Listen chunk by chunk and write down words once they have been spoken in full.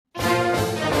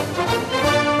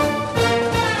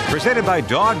Presented by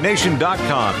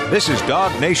DawgNation.com. This is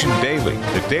DawgNation Daily,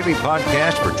 the daily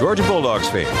podcast for Georgia Bulldogs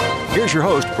fans. Here's your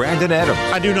host, Brandon Adams.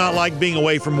 I do not like being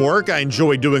away from work. I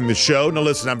enjoy doing the show. Now,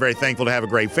 listen, I'm very thankful to have a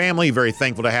great family, very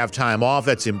thankful to have time off.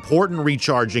 That's important,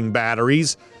 recharging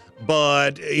batteries.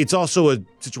 But it's also a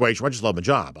situation where I just love my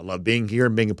job. I love being here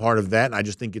and being a part of that, and I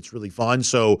just think it's really fun.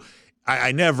 So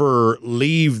I never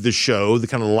leave the show, the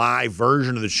kind of live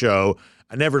version of the show.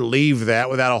 I never leave that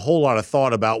without a whole lot of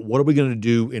thought about what are we going to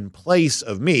do in place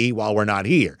of me while we're not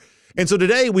here. And so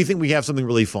today we think we have something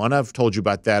really fun. I've told you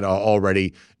about that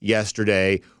already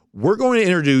yesterday. We're going to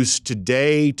introduce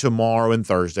today, tomorrow, and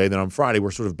Thursday. Then on Friday,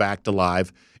 we're sort of back to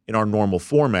live in our normal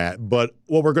format, but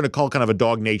what we're going to call kind of a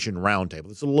DawgNation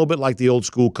Roundtable. It's a little bit like the old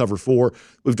school Cover 4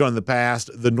 we've done in the past.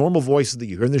 The normal voices that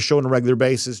you hear in this show on a regular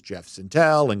basis, Jeff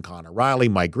Sentell and Connor Riley,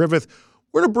 Mike Griffith,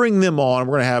 we're going to bring them on.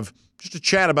 We're going to have just a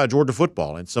chat about Georgia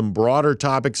football and some broader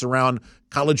topics around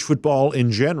college football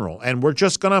in general. And we're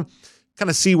just going to kind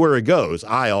of see where it goes.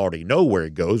 I already know where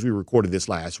it goes. We recorded this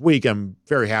last week. I'm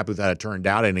very happy with how it turned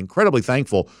out and incredibly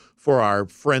thankful for our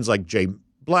friends like Jay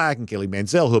Black and Kaylee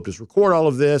Mansell who helped us record all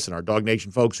of this, and our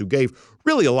DawgNation folks who gave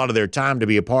really a lot of their time to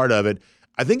be a part of it.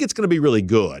 I think it's going to be really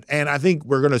good. And I think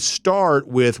we're going to start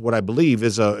with what I believe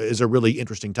is a really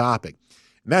interesting topic.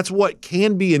 And that's what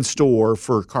can be in store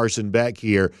for Carson Beck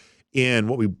here in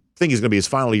what we think is going to be his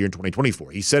final year in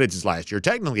 2024. He said it's his last year.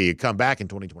 Technically, he'd come back in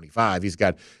 2025. He's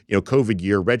got, COVID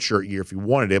year, redshirt year if he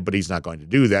wanted it, but he's not going to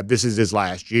do that. This is his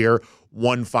last year,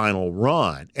 one final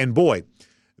run. And boy,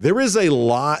 there is a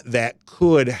lot that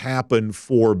could happen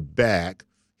for Beck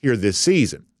here this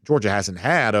season. Georgia hasn't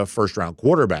had a first-round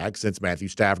quarterback since Matthew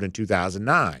Stafford in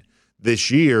 2009.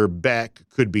 This year, Beck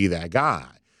could be that guy.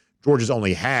 Georgia's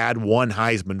only had one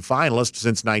Heisman finalist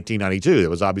since 1992. That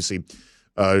was obviously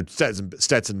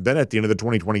Stetson Bennett at the end of the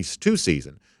 2022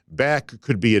 season. Beck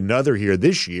could be another here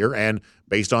this year, and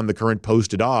based on the current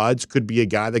posted odds, could be a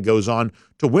guy that goes on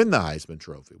to win the Heisman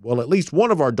Trophy. Well, at least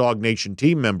one of our DawgNation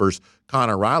team members,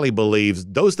 Connor Riley, believes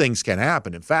those things can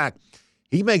happen. In fact,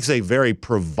 he makes a very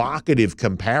provocative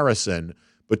comparison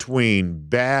between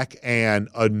Beck and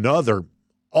another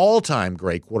all-time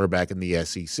great quarterback in the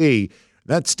SEC.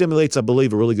 That stimulates, I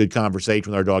believe, a really good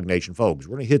conversation with our DawgNation folks.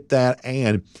 We're going to hit that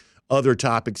and other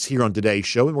topics here on today's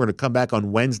show, and we're going to come back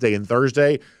on Wednesday and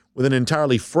Thursday with an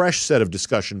entirely fresh set of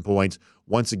discussion points,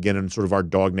 once again in sort of our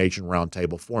DawgNation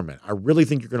Roundtable format. I really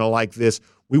think you're going to like this.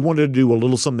 We wanted to do a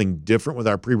little something different with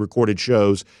our pre-recorded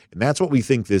shows, and that's what we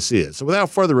think this is. So without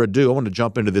further ado, I want to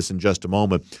jump into this in just a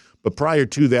moment. But prior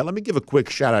to that, let me give a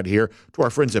quick shout-out here to our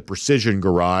friends at Precision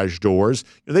Garage Doors.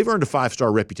 They've earned a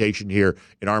 5-star reputation here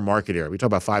in our market area. We talk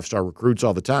about 5-star recruits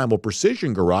all the time. Well,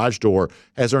 Precision Garage Door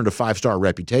has earned a 5-star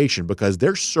reputation because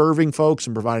they're serving folks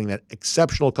and providing that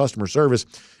exceptional customer service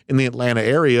in the Atlanta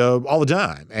area all the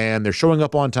time. And they're showing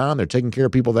up on time. They're taking care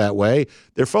of people that way.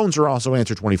 Their phones are also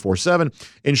answered 24/7,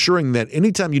 ensuring that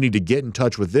anytime you need to get in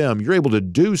touch with them, you're able to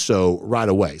do so right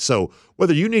away. So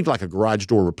whether you need like a garage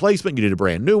door replacement, you need a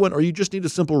brand new one, or you just need a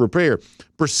simple repair,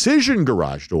 Precision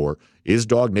Garage Door is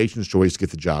DawgNation's choice to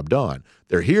get the job done.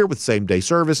 They're here with same-day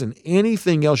service and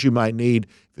anything else you might need.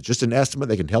 If it's just an estimate,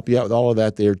 they can help you out with all of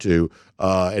that there too.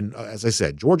 And as I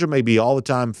said, Georgia may be all the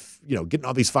time, getting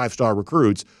all these 5-star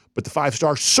recruits, but the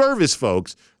 5-star service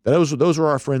folks, those are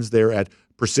our friends there at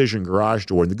Precision Garage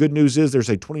Door. And the good news is there's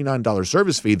a $29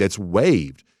 service fee that's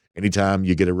waived anytime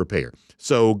you get a repair.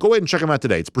 So go ahead and check them out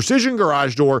today. It's Precision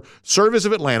Garage Door, Service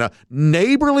of Atlanta,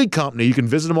 neighborly company. You can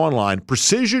visit them online,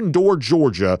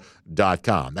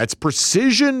 precisiondoorgeorgia.com. That's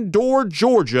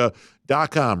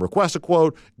precisiondoorgeorgia.com. Request a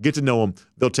quote, get to know them.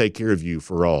 They'll take care of you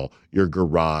for all your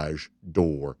garage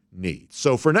door needs.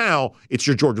 So for now, it's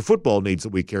your Georgia football needs that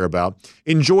we care about.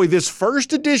 Enjoy this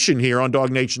first edition here on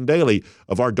DawgNation Daily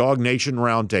of our DawgNation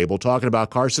Roundtable, talking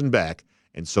about Carson Beck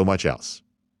and so much else.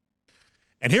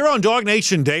 And here on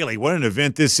DawgNation Daily, what an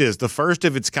event this is, the first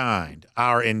of its kind.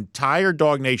 Our entire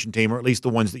DawgNation team, or at least the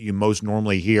ones that you most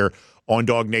normally hear on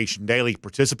DawgNation Daily,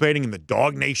 participating in the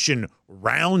DawgNation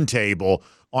Roundtable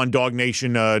on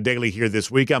DawgNation Daily here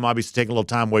this week. I'm obviously taking a little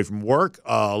time away from work,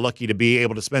 lucky to be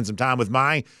able to spend some time with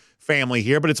my family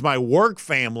here, but it's my work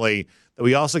family that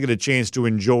we also get a chance to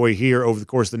enjoy here over the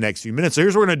course of the next few minutes. So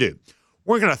here's what we're going to do.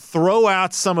 We're going to throw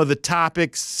out some of the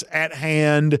topics at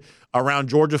hand around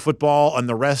Georgia football and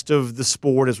the rest of the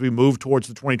sport as we move towards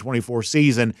the 2024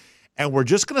 season, and we're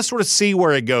just going to sort of see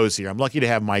where it goes here. I'm lucky to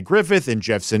have Mike Griffith and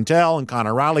Jeff Sentell and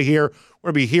Connor Riley here.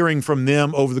 We're going to be hearing from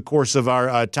them over the course of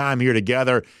our time here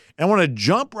together. And I want to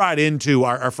jump right into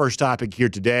our first topic here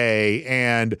today,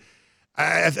 and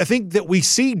I think that we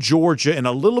see Georgia in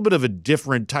a little bit of a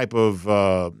different type of,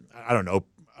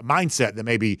 mindset than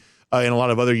maybe in a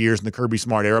lot of other years in the Kirby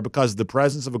Smart era because of the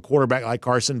presence of a quarterback like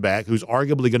Carson Beck, who's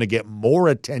arguably going to get more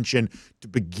attention to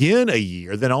begin a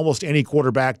year than almost any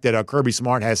quarterback that Kirby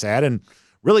Smart has had, and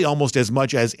really almost as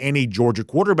much as any Georgia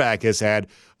quarterback has had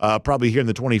probably here in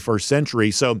the 21st century.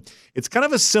 So it's kind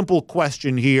of a simple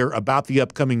question here about the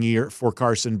upcoming year for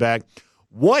Carson Beck.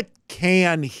 What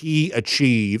can he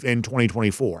achieve in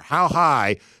 2024? How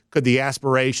high could the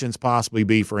aspirations possibly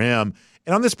be for him?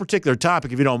 And on this particular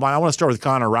topic, if you don't mind, I want to start with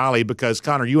Connor Riley because,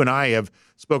 Connor, you and I have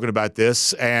spoken about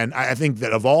this, and I think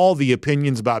that of all the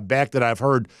opinions about Beck that I've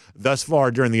heard thus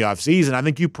far during the offseason, I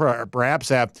think you perhaps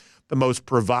have the most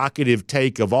provocative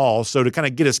take of all. So to kind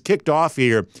of get us kicked off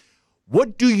here,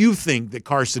 what do you think that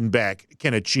Carson Beck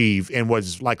can achieve in what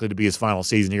is likely to be his final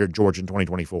season here at Georgia in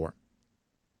 2024?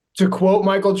 To quote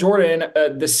Michael Jordan,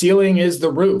 the ceiling is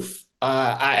the roof.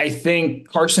 I think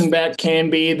Carson Beck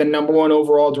can be the number one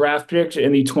overall draft pick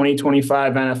in the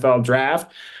 2025 NFL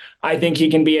draft. I think he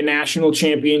can be a national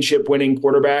championship winning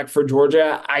quarterback for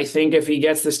Georgia. I think if he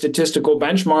gets the statistical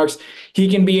benchmarks, he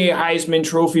can be a Heisman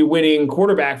Trophy winning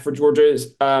quarterback for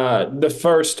Georgia's the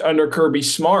first under Kirby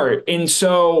Smart. And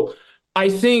so I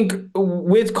think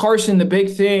with Carson, the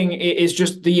big thing is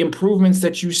just the improvements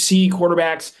that you see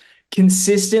quarterbacks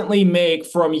consistently make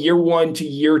from year one to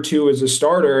year two as a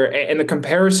starter. And the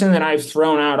comparison that I've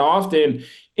thrown out often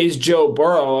is Joe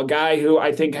Burrow, a guy who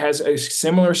I think has a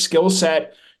similar skill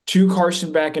set to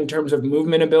Carson Beck in terms of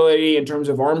movement ability, in terms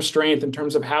of arm strength, in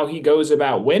terms of how he goes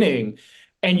about winning.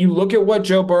 And you look at what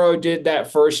Joe Burrow did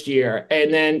that first year,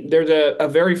 and then there's a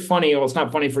very funny, well, it's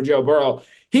not funny for Joe Burrow.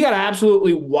 He got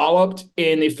absolutely walloped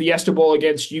in the Fiesta Bowl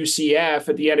against UCF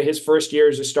at the end of his first year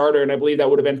as a starter, and I believe that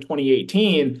would have been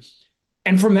 2018.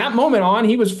 And from that moment on,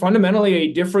 he was fundamentally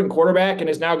a different quarterback and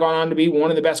has now gone on to be one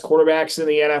of the best quarterbacks in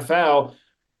the NFL.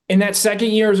 In that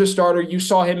second year as a starter, you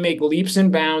saw him make leaps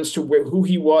and bounds to who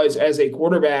he was as a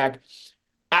quarterback.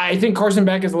 I think Carson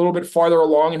Beck is a little bit farther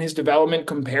along in his development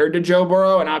compared to Joe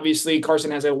Burrow. And obviously,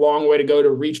 Carson has a long way to go to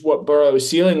reach what Burrow's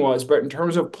ceiling was. But in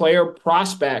terms of player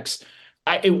prospects,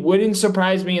 it wouldn't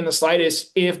surprise me in the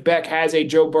slightest if Beck has a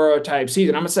Joe Burrow type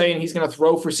season. I'm not saying he's going to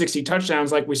throw for 60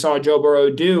 touchdowns like we saw Joe Burrow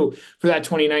do for that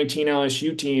 2019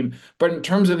 LSU team. But in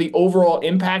terms of the overall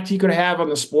impact he could have on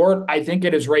the sport, I think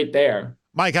it is right there.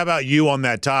 Mike, how about you on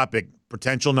that topic?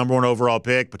 Potential number one overall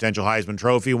pick, potential Heisman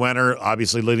Trophy winner,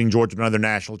 obviously leading Georgia to another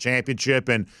national championship,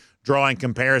 and drawing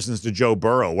comparisons to Joe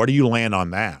Burrow. Where do you land on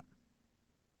that?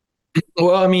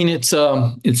 Well, I mean, it's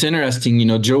interesting. You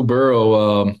know, Joe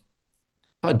Burrow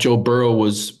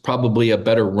was probably a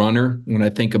better runner when I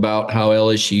think about how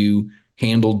LSU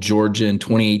handled Georgia in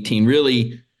 2018.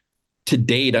 Really, to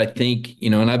date, I think, you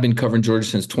know, and I've been covering Georgia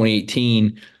since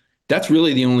 2018. That's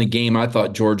really the only game I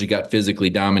thought Georgia got physically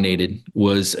dominated it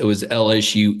was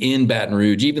LSU in Baton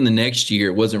Rouge. Even the next year,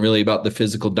 it wasn't really about the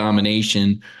physical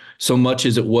domination so much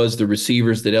as it was the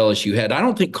receivers that LSU had. I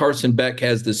don't think Carson Beck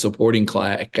has the supporting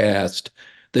cast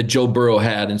that Joe Burrow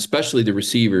had, and especially the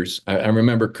receivers. I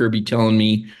remember Kirby telling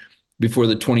me before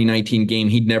the 2019 game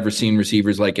he'd never seen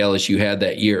receivers like LSU had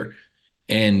that year.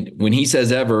 And when he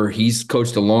says ever, he's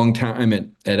coached a long time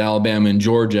at Alabama and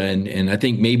Georgia. And I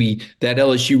think maybe that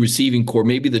LSU receiving core,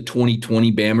 maybe the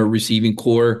 2020 Bama receiving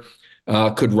core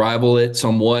could rival it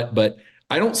somewhat. But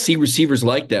I don't see receivers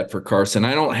like that for Carson.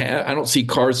 I don't see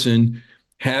Carson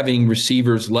having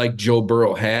receivers like Joe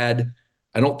Burrow had.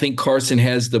 I don't think Carson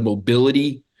has the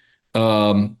mobility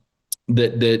that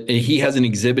he hasn't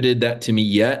exhibited that to me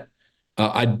yet.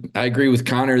 I agree with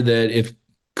Connor that if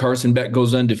Carson Beck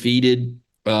goes undefeated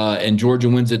and Georgia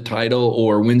wins a title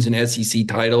or wins an SEC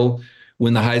title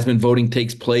when the Heisman voting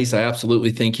takes place, I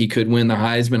absolutely think he could win the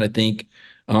Heisman. I think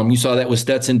you saw that with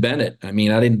Stetson Bennett. I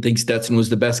mean, I didn't think Stetson was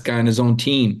the best guy on his own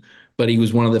team, but he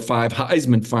was one of the 5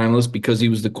 Heisman finalists because he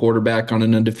was the quarterback on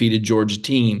an undefeated Georgia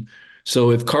team.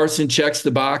 So if Carson checks the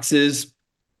boxes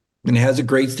and has a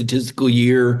great statistical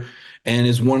year and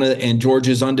and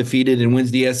Georgia's undefeated and wins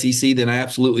the SEC, then I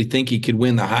absolutely think he could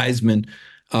win the Heisman.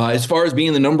 As far as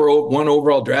being the number one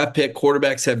overall draft pick,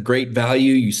 quarterbacks have great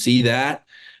value. You see that.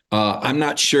 I'm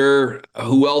not sure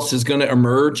who else is going to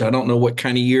emerge. I don't know what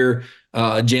kind of year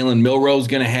Jalen Milroe is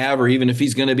going to have, or even if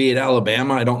he's going to be at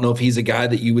Alabama. I don't know if he's a guy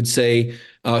that you would say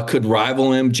could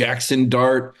rival him. Jackson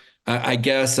Dart, I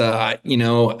guess, I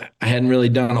hadn't really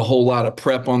done a whole lot of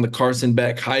prep on the Carson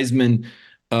Beck Heisman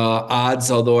odds,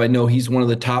 although I know he's one of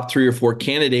the top 3 or 4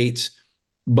 candidates.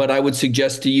 But I would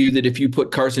suggest to you that if you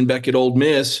put Carson Beck at Ole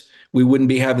Miss, we wouldn't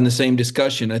be having the same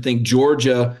discussion. I think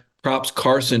Georgia props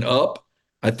Carson up.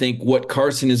 I think what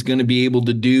Carson is going to be able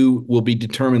to do will be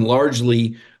determined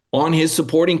largely on his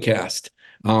supporting cast.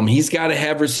 He's got to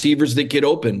have receivers that get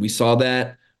open. We saw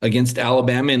that against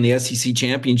Alabama in the SEC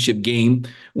championship game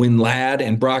when Ladd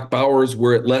and Brock Bowers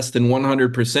were at less than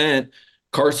 100%.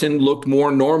 Carson looked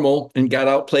more normal and got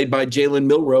outplayed by Jalen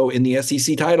Milroe in the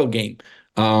SEC title game.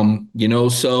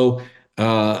 So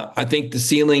I think the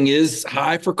ceiling is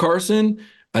high for Carson.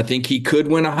 I think he could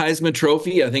win a Heisman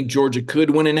Trophy. I think Georgia could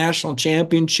win a national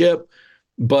championship,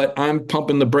 but I'm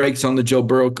pumping the brakes on the Joe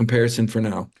Burrow comparison for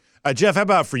now. Jeff, how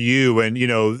about for you? And,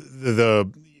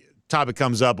 the topic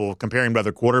comes up of comparing to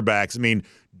other quarterbacks. I mean,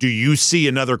 do you see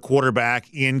another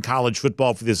quarterback in college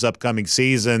football for this upcoming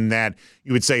season that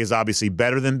you would say is obviously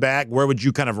better than Beck? Where would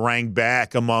you kind of rank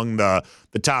Beck among the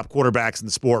top quarterbacks in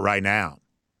the sport right now?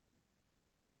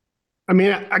 I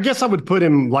mean, I guess I would put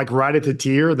him like right at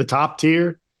the top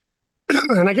tier.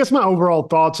 And I guess my overall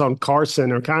thoughts on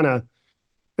Carson are kind of,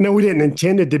 I know we didn't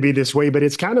intend it to be this way, but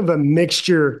it's kind of a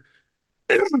mixture.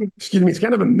 Excuse me. It's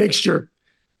kind of a mixture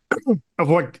of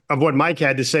what Mike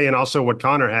had to say and also what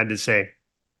Connor had to say.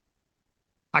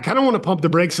 I kind of want to pump the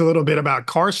brakes a little bit about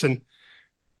Carson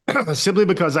simply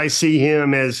because I see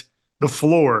him as the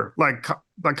floor. Like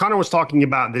Connor was talking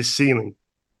about this ceiling.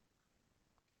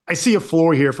 I see a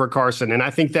floor here for Carson, and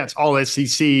I think that's all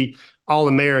SEC, all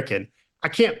American. I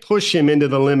can't push him into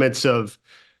the limits of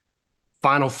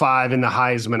Final Five in the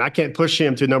Heisman. I can't push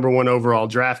him to number 1 overall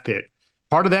draft pick.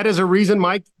 Part of that is a reason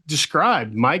Mike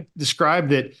described. Mike described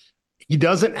that he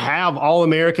doesn't have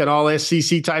all-American,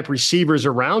 all-SEC type receivers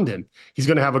around him. He's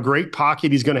going to have a great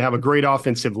pocket. He's going to have a great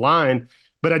offensive line,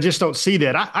 but I just don't see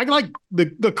that. I like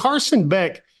the Carson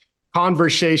Beck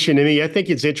conversation to me. I think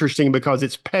it's interesting because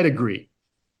it's pedigree.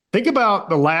 Think about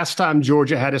the last time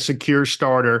Georgia had a secure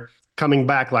starter coming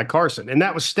back like Carson, and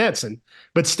that was Stetson.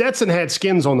 But Stetson had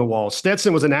skins on the wall.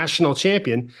 Stetson was a national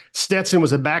champion. Stetson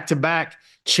was a back-to-back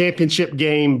championship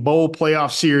game, bowl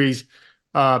playoff series,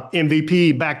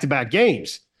 MVP, back-to-back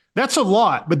games. That's a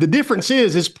lot, but the difference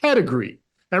is pedigree.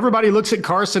 Everybody looks at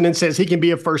Carson and says he can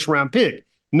be a first-round pick.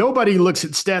 Nobody looks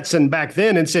at Stetson back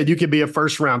then and said you could be a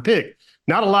first-round pick.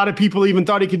 Not a lot of people even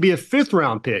thought he could be a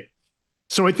fifth-round pick.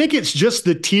 So I think it's just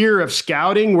the tier of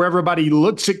scouting where everybody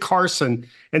looks at Carson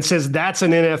and says that's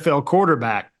an NFL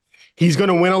quarterback. He's going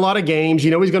to win a lot of games.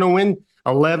 He's going to win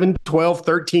 11, 12,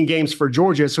 13 games for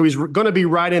Georgia. So he's going to be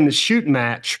right in the shoot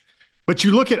match. But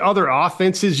you look at other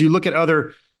offenses, you look at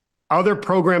other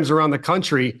programs around the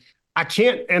country. I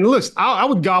can't, and listen, I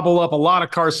would gobble up a lot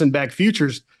of Carson Beck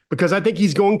futures because I think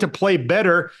he's going to play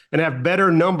better and have better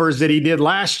numbers than he did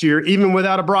last year, even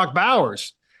without a Brock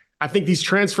Bowers. I think these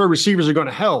transfer receivers are going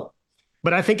to help.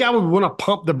 But I think I would want to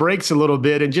pump the brakes a little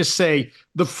bit and just say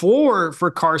the floor for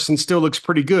Carson still looks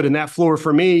pretty good. And that floor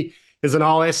for me is an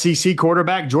all-SEC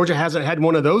quarterback. Georgia hasn't had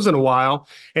one of those in a while.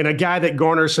 And a guy that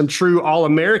garners some true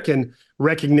all-American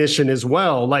recognition as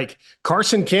well. Like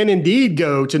Carson can indeed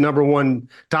go to number 1,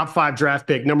 top 5 draft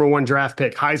pick, number 1 draft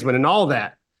pick, Heisman and all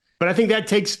that. But I think that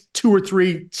takes 2 or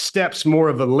 3 steps more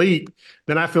of a leap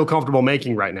than I feel comfortable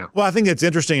making right now. Well, I think it's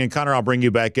interesting, and Connor, I'll bring you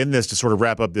back in this to sort of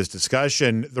wrap up this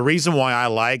discussion. The reason why I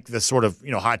like the sort of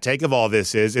hot take of all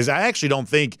this is I actually don't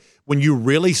think when you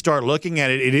really start looking at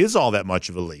it, it is all that much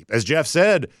of a leap. As Jeff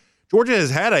said, Georgia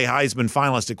has had a Heisman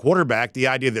finalist at quarterback. The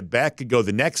idea that Beck could go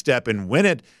the next step and win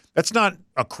it, that's not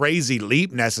a crazy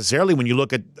leap necessarily when you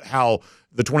look at how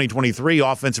the 2023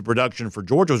 offensive production for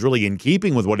Georgia was really in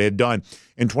keeping with what it had done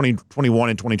in 2021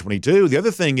 and 2022. The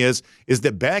other thing is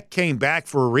that Beck came back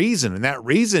for a reason, and that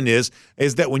reason is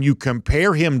that when you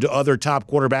compare him to other top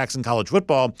quarterbacks in college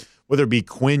football, whether it be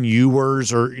Quinn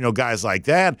Ewers or guys like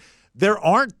that, there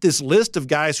aren't this list of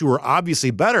guys who are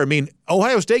obviously better. I mean,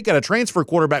 Ohio State got a transfer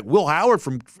quarterback, Will Howard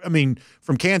from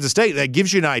Kansas State. That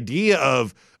gives you an idea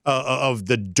of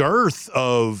the dearth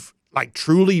of like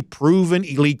truly proven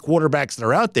elite quarterbacks that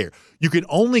are out there. You can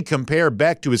only compare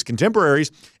Beck to his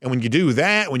contemporaries. And when you do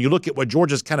that, when you look at what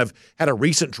Georgia's kind of had a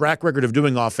recent track record of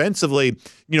doing offensively,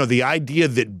 the idea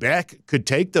that Beck could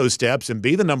take those steps and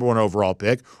be the number 1 overall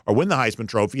pick or win the Heisman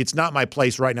Trophy, it's not my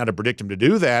place right now to predict him to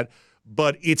do that.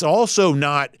 But it's also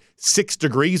not 6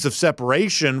 degrees of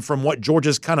separation from what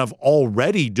Georgia's kind of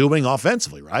already doing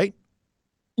offensively, right?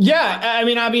 Yeah, I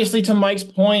mean, obviously, to Mike's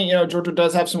point, Georgia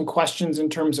does have some questions in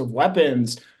terms of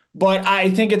weapons, but I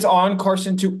think it's on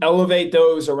Carson to elevate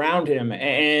those around him.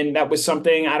 And that was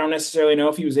something I don't necessarily know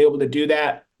if he was able to do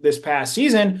that this past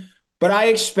season, but I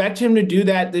expect him to do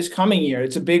that this coming year.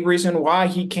 It's a big reason why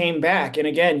he came back. And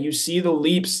again, you see the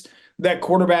leaps that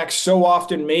quarterbacks so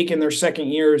often make in their second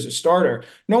year as a starter.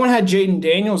 No one had Jaden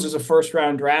Daniels as a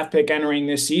first-round draft pick entering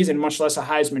this season, much less a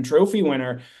Heisman Trophy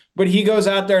winner. But he goes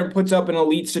out there and puts up an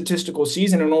elite statistical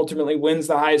season and ultimately wins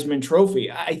the Heisman Trophy.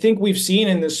 I think we've seen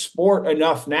in this sport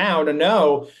enough now to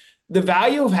know the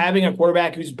value of having a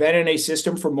quarterback who's been in a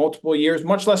system for multiple years,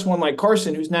 much less one like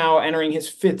Carson, who's now entering his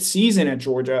 5th season at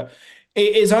Georgia,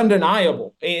 is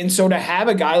undeniable. And so to have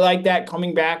a guy like that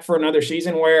coming back for another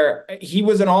season, where he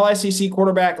was an all SEC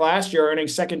quarterback last year, earning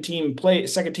second team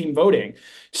voting.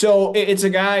 So it's a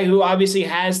guy who obviously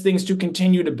has things to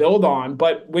continue to build on.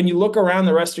 But when you look around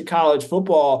the rest of college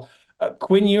football,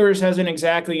 Quinn Ewers hasn't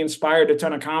exactly inspired a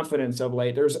ton of confidence of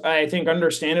late. There's, I think,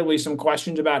 understandably some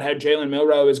questions about how Jalen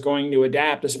Milroe is going to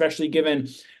adapt, especially given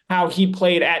how he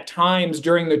played at times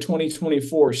during the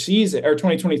 2024 season, or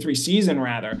 2023 season,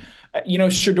 rather.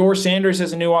 Shedeur Sanders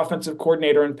is a new offensive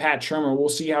coordinator, and Pat Shermer. We'll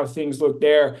see how things look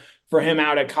there for him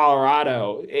out at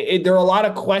Colorado. There are a lot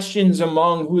of questions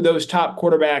among who those top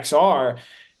quarterbacks are.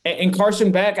 And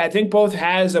Carson Beck, I think, both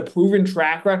has a proven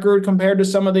track record compared to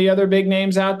some of the other big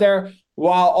names out there,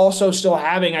 while also still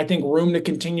having, I think, room to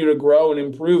continue to grow and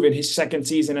improve in his second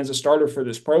season as a starter for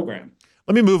this program.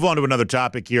 Let me move on to another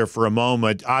topic here for a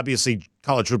moment. Obviously,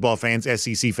 college football fans,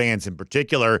 SEC fans in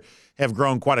particular, have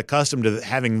grown quite accustomed to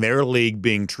having their league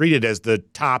being treated as the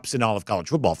tops in all of college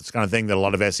football. It's the kind of thing that a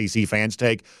lot of SEC fans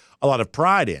take a lot of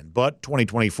pride in. But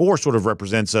 2024 sort of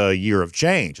represents a year of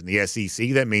change. In the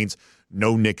SEC, that means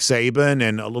no Nick Saban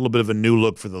and a little bit of a new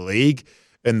look for the league.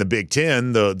 In the Big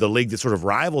Ten, the league that sort of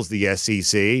rivals the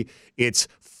SEC, it's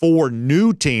 4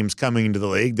 new teams coming into the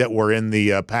league that were in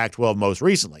the Pac-12 most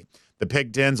recently. The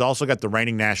Big Ten's also got the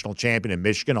reigning national champion in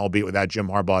Michigan, albeit without Jim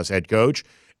Harbaugh as head coach.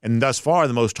 And thus far,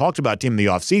 the most talked about team in the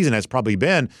offseason has probably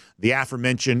been the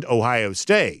aforementioned Ohio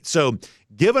State. So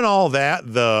given all that,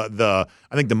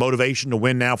 I think the motivation to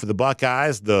win now for the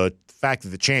Buckeyes, the fact that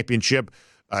the championship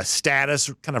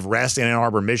status kind of rests in Ann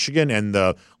Arbor, Michigan, and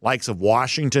the likes of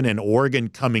Washington and Oregon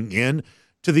coming in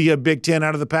to the Big Ten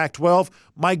out of the Pac-12.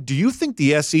 Mike, do you think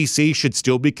the SEC should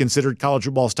still be considered college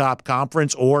football's top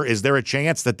conference, or is there a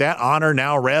chance that honor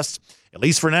now rests, at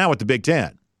least for now, with the Big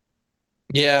Ten?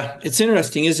 Yeah, it's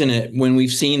interesting, isn't it, when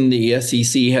we've seen the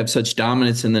SEC have such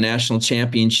dominance in the national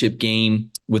championship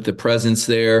game with the presence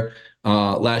there.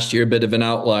 Last year, a bit of an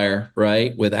outlier,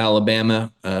 right, with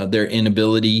Alabama, their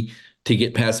inability to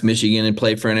get past Michigan and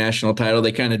play for a national title.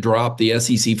 They kind of dropped the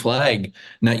SEC flag.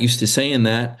 Not used to saying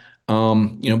that.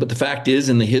 But the fact is,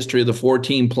 in the history of the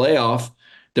 4-team playoff,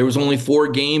 there was only 4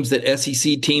 games that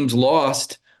SEC teams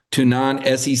lost to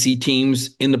non-SEC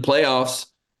teams in the playoffs,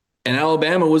 and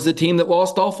Alabama was the team that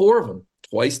lost all 4 of them,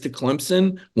 twice to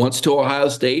Clemson, once to Ohio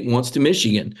State, and once to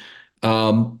Michigan.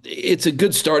 It's a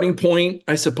good starting point,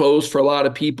 I suppose, for a lot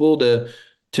of people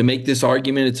to make this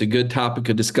argument. It's a good topic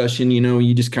of discussion.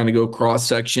 You just kind of go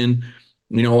cross-section.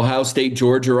 Ohio State,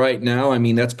 Georgia right now, I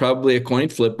mean, that's probably a coin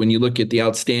flip when you look at the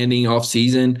outstanding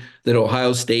offseason that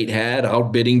Ohio State had,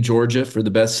 outbidding Georgia for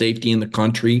the best safety in the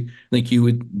country. I think you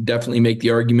would definitely make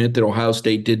the argument that Ohio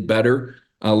State did better,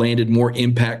 landed more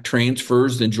impact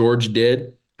transfers than Georgia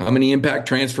did. How many impact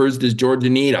transfers does Georgia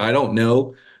need? I don't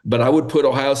know, but I would put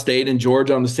Ohio State and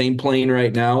Georgia on the same plane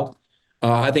right now.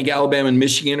 I think Alabama and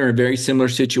Michigan are in very similar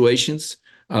situations.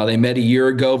 They met a year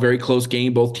ago, very close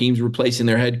game. Both teams replacing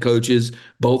their head coaches,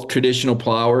 both traditional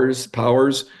powers.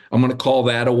 I'm going to call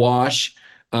that a wash.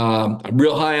 I'm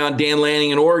real high on Dan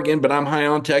Lanning in Oregon, but I'm high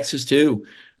on Texas too.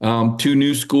 2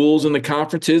 new schools in the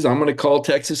conferences. I'm going to call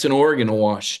Texas and Oregon a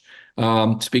wash.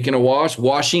 Speaking of wash,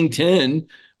 Washington,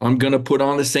 I'm going to put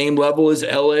on the same level as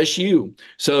LSU.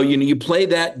 So, you play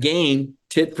that game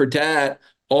tit for tat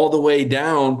all the way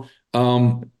down.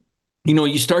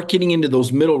 You start getting into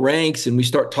those middle ranks, and we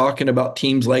start talking about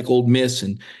teams like Ole Miss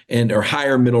or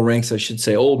higher middle ranks, I should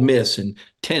say, Ole Miss and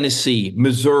Tennessee,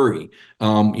 Missouri.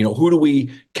 Who do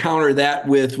we counter that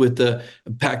with the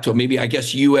Pac-12? Maybe, I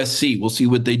guess, USC. We'll see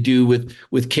what they do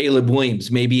with Caleb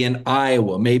Williams, maybe in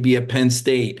Iowa, maybe at Penn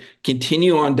State.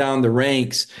 Continue on down the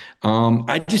ranks.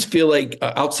 I just feel like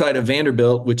outside of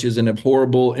Vanderbilt, which is an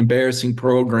horrible, embarrassing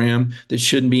program that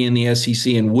shouldn't be in the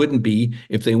SEC and wouldn't be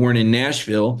if they weren't in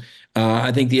Nashville,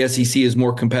 I think the SEC is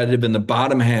more competitive in the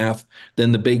bottom half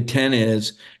than the Big Ten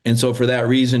is. And so for that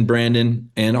reason,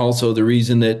 Brandon, and also the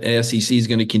reason that SEC is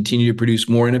going to continue to produce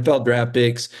more NFL draft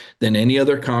picks than any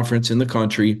other conference in the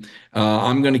country,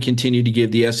 I'm going to continue to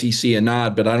give the SEC a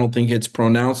nod, but I don't think it's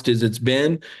pronounced as it's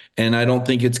been, and I don't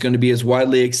think it's going to be as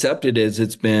widely accepted as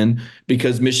it's been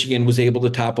because Michigan was able to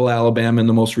topple Alabama in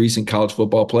the most recent college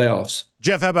football playoffs.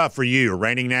 Jeff, how about for you?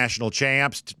 Reigning national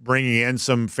champs, bringing in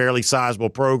some fairly sizable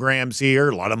programs here,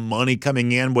 a lot of money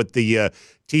coming in with the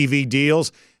TV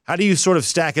deals. How do you sort of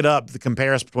stack it up, the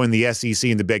comparison between the SEC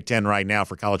and the Big Ten right now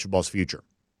for college football's future?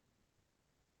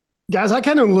 Guys, I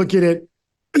kind of look at it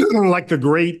like the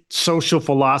great social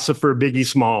philosopher Biggie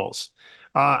Smalls.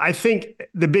 I think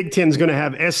the Big Ten is going to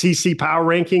have SEC power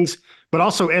rankings but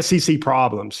also SEC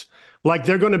problems. Like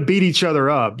they're going to beat each other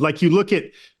up. Like you look at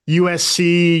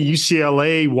USC,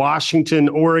 UCLA, Washington,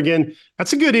 Oregon.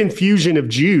 That's a good infusion of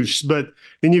juice. But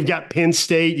then you've got Penn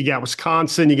State, you got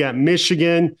Wisconsin, you got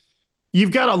Michigan.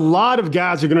 You've got a lot of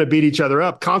guys who are going to beat each other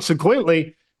up.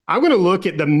 Consequently, I'm going to look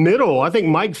at the middle. I think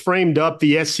Mike framed up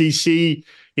the SEC,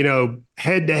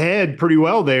 head to head pretty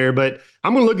well there. But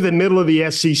I'm going to look at the middle of the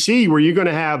SEC where you're going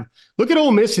to have, look at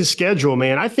Ole Miss's schedule,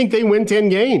 man. I think they win 10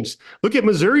 games. Look at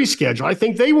Missouri's schedule. I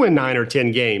think they win 9 or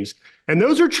 10 games. And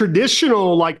those are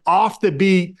traditional, like off the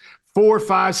beat 4,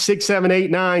 5, 6, 7,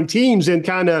 8, 9 teams in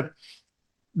kind of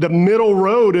the middle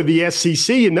road of the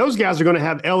SEC. And those guys are going to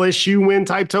have LSU win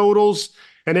type totals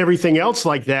and everything else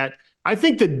like that. I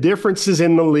think the differences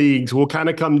in the leagues will kind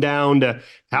of come down to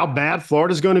how bad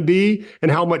Florida's going to be and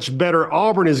how much better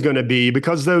Auburn is going to be,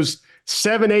 because those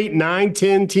 7, 8, 9,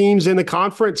 10 teams in the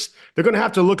conference, they're going to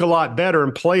have to look a lot better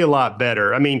and play a lot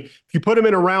better. I mean, if you put them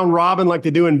in a round robin like they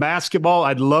do in basketball,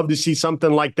 I'd love to see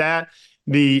something like that.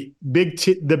 The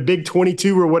Big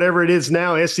 22 or whatever it is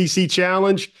now, SEC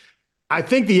Challenge, I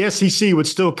think the SEC would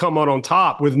still come out on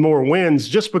top with more wins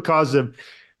just because of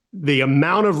the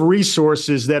amount of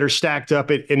resources that are stacked up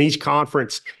in each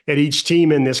conference, at each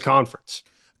team in this conference.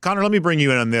 Connor, let me bring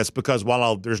you in on this because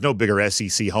while there's no bigger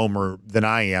SEC homer than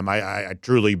I am, I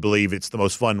truly believe it's the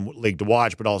most fun league to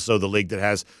watch, but also the league that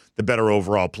has the better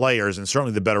overall players and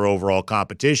certainly the better overall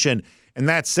competition. And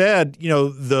that said,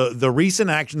 the recent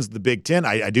actions of the Big Ten,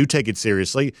 I do take it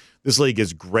seriously. This league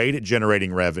is great at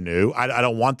generating revenue. I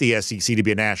don't want the SEC to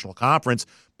be a national conference,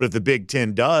 but if the Big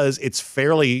Ten does, it's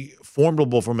fairly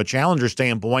formidable from a challenger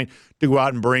standpoint to go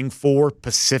out and bring 4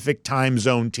 Pacific time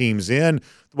zone teams in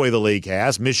the way the league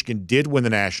has. Michigan did win the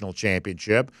national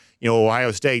championship.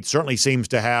 Ohio State certainly seems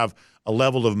to have a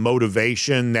level of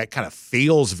motivation that kind of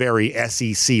feels very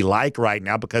SEC-like right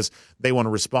now because they want to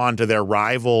respond to their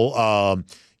rival,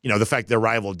 the fact their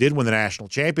rival did win the national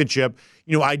championship.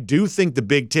 I do think the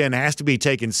Big Ten has to be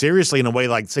taken seriously in a way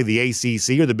like, say, the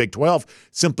ACC or the Big 12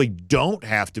 simply don't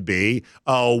have to be.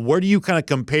 Where do you kind of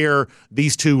compare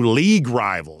these two league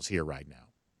rivals here right now?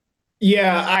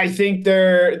 Yeah, I think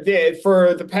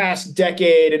for the past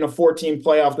decade in a 14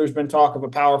 playoff, there's been talk of a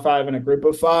Power 5 and a Group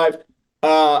of 5.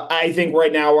 I think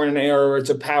right now we're in an era where it's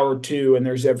a Power 2 and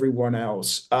there's everyone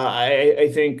else.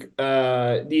 I think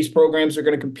these programs are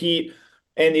going to compete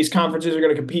and these conferences are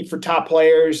going to compete for top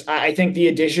players. I think the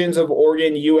additions of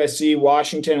Oregon, USC,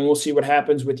 Washington, and we'll see what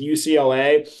happens with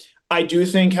UCLA, I do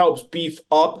think helps beef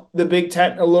up the Big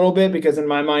Ten a little bit because in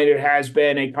my mind it has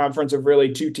been a conference of really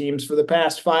 2 teams for the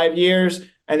past 5 years.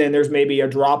 And then there's maybe a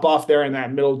drop off there in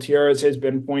that middle tier, as has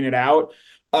been pointed out.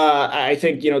 I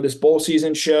think, this bowl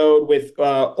season showed with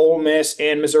Ole Miss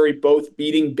and Missouri both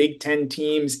beating Big Ten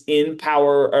teams in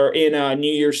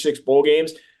New Year's 6 bowl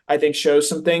games, I think shows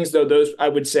some things, though those, I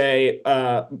would say,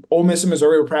 Ole Miss and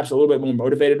Missouri were perhaps a little bit more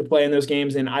motivated to play in those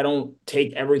games, and I don't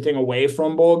take everything away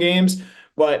from bowl games.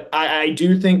 But I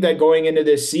do think that going into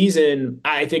this season,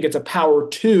 I think it's a Power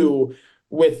 2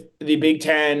 with the Big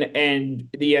Ten and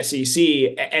the SEC,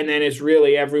 and then it's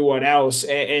really everyone else.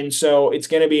 And so it's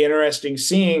going to be interesting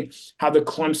seeing how the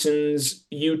Clemsons,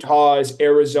 Utahs,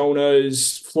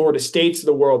 Arizonas, Florida States of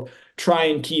the world try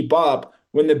and keep up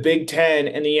when the Big Ten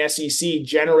and the SEC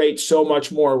generate so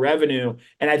much more revenue.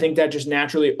 And I think that just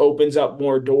naturally opens up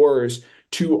more doors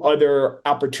to other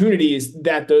opportunities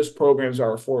that those programs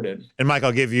are afforded. And Mike,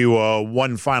 I'll give you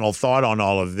one final thought on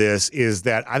all of this is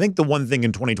that I think the one thing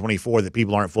in 2024 that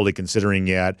people aren't fully considering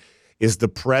yet is the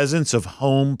presence of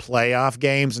home playoff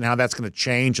games and how that's going to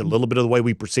change a little bit of the way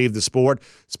we perceive the sport,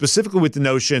 specifically with the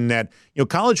notion that,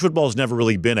 college football has never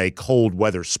really been a cold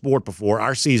weather sport before.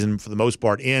 Our season, for the most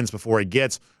part, ends before it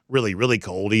gets really, really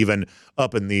cold, even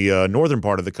up in the northern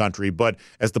part of the country. But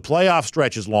as the playoff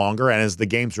stretches longer and as the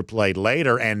games are played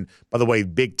later, and by the way,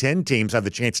 Big Ten teams have the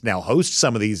chance to now host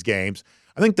some of these games,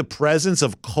 I think the presence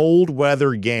of cold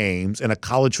weather games in a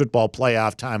college football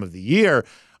playoff time of the year,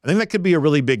 I think that could be a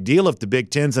really big deal if the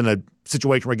Big Ten's in a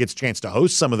situation where it gets a chance to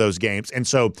host some of those games. And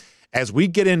so as we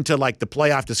get into like the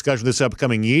playoff discussion this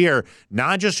upcoming year,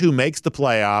 not just who makes the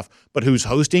playoff, but who's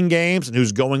hosting games and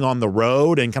who's going on the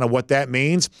road and kind of what that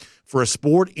means for a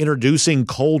sport introducing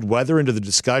cold weather into the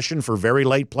discussion for very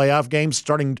late playoff games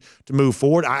starting to move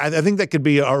forward. I think that could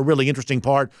be a really interesting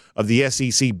part of the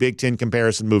SEC Big Ten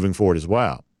comparison moving forward as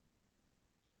well.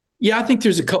 Yeah, I think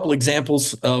there's a couple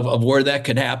examples of where that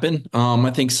could happen.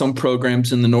 I think some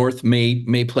programs in the North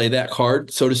may play that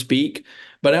card, so to speak.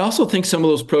 But I also think some of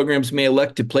those programs may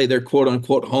elect to play their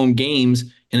quote-unquote home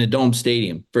games in a dome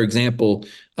stadium. For example,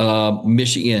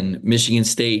 Michigan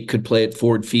State could play at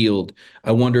Ford Field.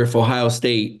 I wonder if Ohio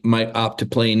State might opt to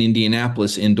play in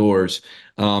Indianapolis indoors.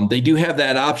 They do have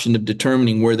that option of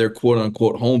determining where their quote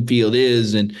unquote home field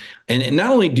is. And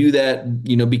not only do that,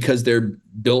 because they're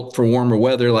built for warmer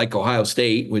weather like Ohio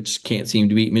State, which can't seem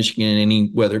to beat Michigan in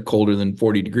any weather colder than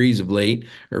 40 degrees of late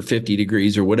or 50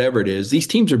 degrees or whatever it is. These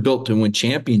teams are built to win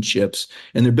championships,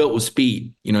 and they're built with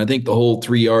speed. I think the whole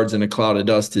 3 yards in a cloud of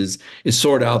dust is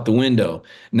sort of out the window.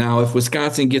 Now, if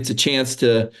Wisconsin gets a chance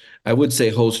to, I would say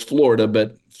host Florida,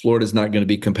 but Florida's not going to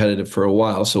be competitive for a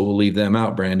while, so we'll leave them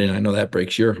out, Brandon. I know that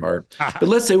breaks your heart. But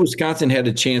let's say Wisconsin had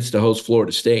a chance to host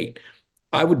Florida State.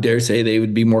 I would dare say they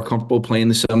would be more comfortable playing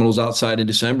the Seminoles outside in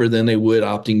December than they would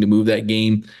opting to move that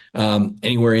game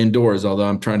anywhere indoors. Although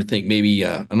I'm trying to think maybe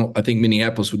I think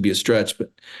Minneapolis would be a stretch,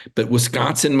 but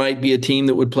Wisconsin might be a team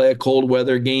that would play a cold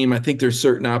weather game. I think there's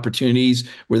certain opportunities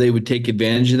where they would take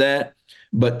advantage of that.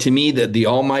 But to me, that the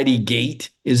almighty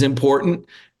gate is important,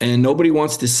 and nobody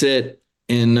wants to sit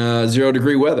in 0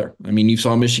 degree weather. I mean, you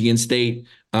saw Michigan State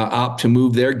opt to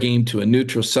move their game to a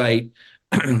neutral site.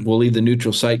 We'll leave the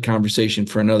neutral site conversation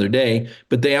for another day,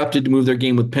 but they opted to move their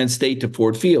game with Penn State to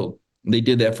Ford Field. They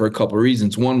did that for a couple of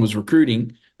reasons. One was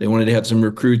recruiting. They wanted to have some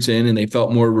recruits in, and they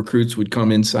felt more recruits would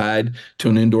come inside to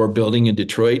an indoor building in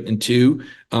Detroit. And two,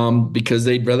 because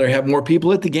they'd rather have more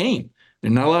people at the game.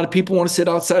 And not a lot of people want to sit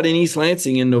outside in East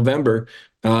Lansing in November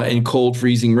in cold,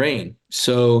 freezing rain.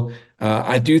 So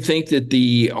I do think that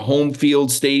the home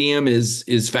field stadium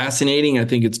is fascinating. I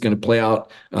think it's going to play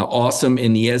out awesome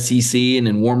in the SEC and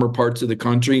in warmer parts of the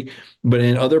country. But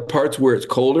in other parts where it's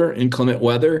colder, inclement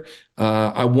weather,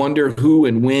 I wonder who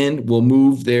and when will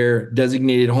move their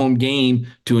designated home game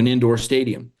to an indoor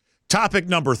stadium. Topic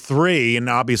number 3, and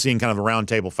obviously in kind of a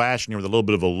roundtable fashion here with a little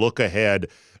bit of a look ahead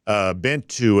bent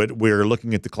to it, we're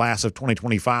looking at the class of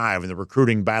 2025 and the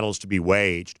recruiting battles to be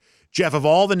waged. Jeff, of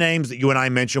all the names that you and I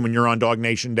mentioned when you're on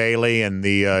DawgNation Daily and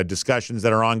the discussions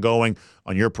that are ongoing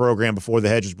on your program Before the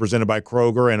Hedge is presented by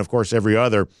Kroger and, of course, every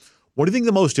other, what do you think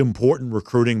the most important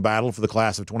recruiting battle for the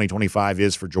class of 2025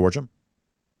 is for Georgia?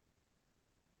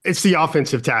 It's the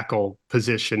offensive tackle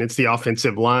position. It's the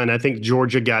offensive line. I think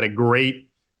Georgia got a great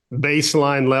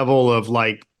baseline level of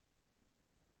like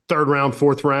 3rd round,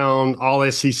 4th round,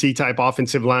 all SEC type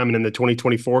offensive linemen in the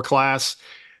 2024 class.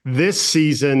 This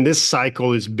season, this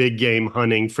cycle is big game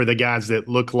hunting for the guys that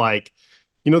look like,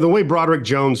 the way Broderick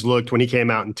Jones looked when he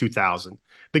came out in 2000.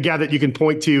 The guy that you can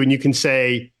point to and you can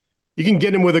say, you can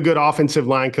get him with a good offensive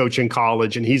line coach in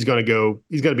college and he's going to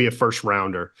be a 1st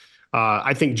rounder.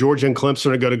 I think Georgia and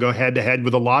Clemson are going to go head to head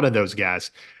with a lot of those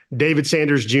guys. David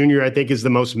Sanders Jr., I think, is the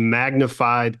most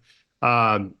magnified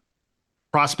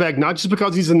prospect, not just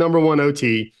because he's the number 1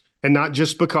 OT, and not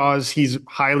just because he's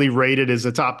highly rated as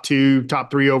a top 2,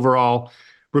 top 3 overall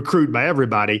recruit by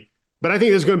everybody. But I think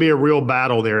there's going to be a real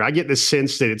battle there. I get the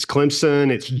sense that it's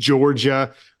Clemson, it's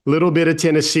Georgia, a little bit of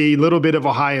Tennessee, a little bit of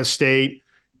Ohio State.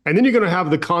 And then you're going to have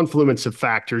the confluence of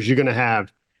factors. You're going to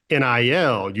have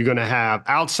NIL. You're going to have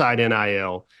outside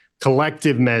NIL,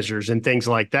 collective measures, and things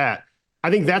like that. I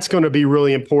think that's going to be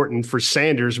really important for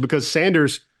Sanders because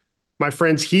Sanders, my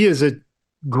friends, he is a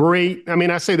great –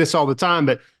 I say this all the time,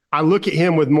 but I look at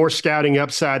him with more scouting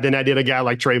upside than I did a guy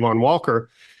like Trayvon Walker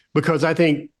because I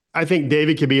think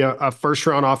David could be a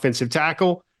 1st-round offensive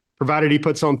tackle, provided he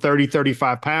puts on 30,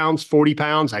 35 pounds, 40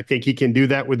 pounds. I think he can do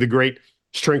that with the great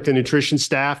strength and nutrition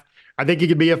staff. I think he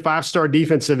could be a 5-star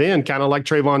defensive end, kind of like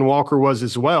Trayvon Walker was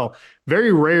as well.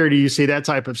 Very rare do you see that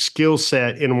type of skill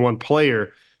set in one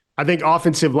player. I think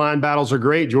offensive line battles are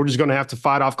great. Georgia's going to have to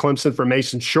fight off Clemson for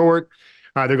Mason Short.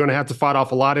 They're going to have to fight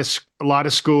off a lot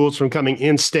of schools from coming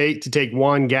in state to take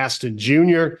Juan Gaston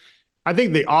Jr. I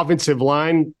think the offensive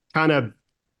line kind of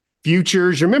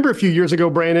futures. Remember a few years ago,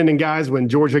 Brandon and guys, when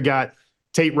Georgia got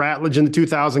Tate Ratledge in the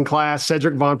 2000 class,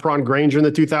 Cedric Von Prawn-Granger in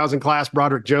the 2000 class,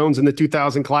 Broderick Jones in the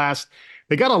 2000 class.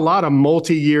 They got a lot of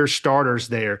multi-year starters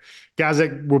there, guys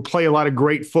that will play a lot of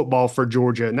great football for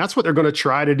Georgia. And that's what they're going to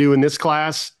try to do in this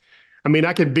class.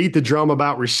 I could beat the drum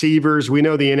about receivers. We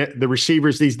know the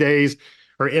receivers these days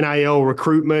or NIL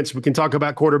recruitments. We can talk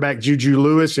about quarterback Juju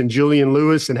Lewis and Julian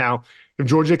Lewis and how if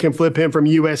Georgia can flip him from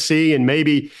USC, and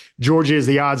maybe Georgia is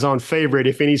the odds-on favorite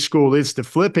if any school is to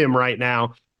flip him right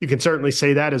now, you can certainly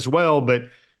say that as well. But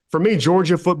for me,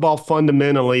 Georgia football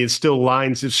fundamentally is still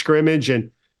lines of scrimmage. And,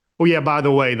 by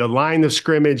the way, the line of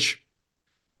scrimmage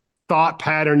thought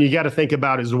pattern you got to think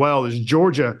about as well is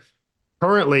Georgia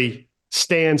currently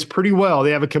stands pretty well.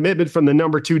 They have a commitment from the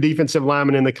number 2 defensive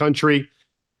lineman in the country.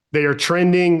 They are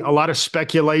trending, a lot of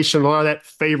speculation, a lot of that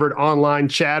favorite online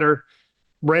chatter.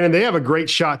 Brandon, they have a great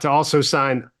shot to also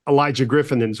sign Elijah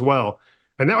Griffin as well.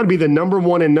 And that would be the number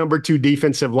 1 and number 2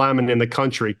 defensive lineman in the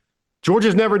country.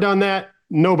 Georgia's never done that.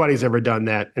 Nobody's ever done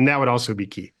that. And that would also be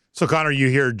key. So, Connor, you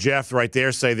hear Jeff right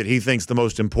there say that he thinks the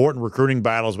most important recruiting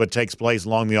battle is what takes place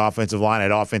along the offensive line,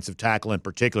 at offensive tackle in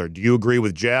particular. Do you agree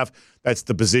with Jeff? That's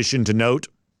the position to note?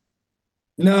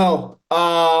 No.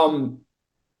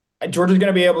 Georgia's going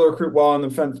to be able to recruit well on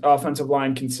the offensive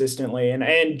line consistently.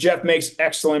 And Jeff makes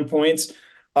excellent points.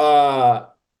 For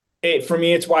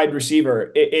me, it's wide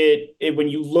receiver. When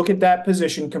you look at that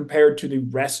position compared to the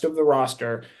rest of the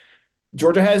roster,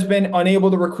 Georgia has been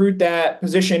unable to recruit that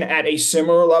position at a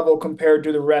similar level compared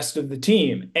to the rest of the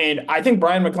team. And I think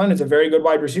Brian McClendon is a very good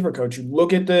wide receiver coach. You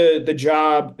look at the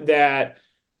job that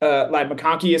like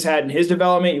McConkey has had in his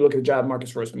development. You look at the job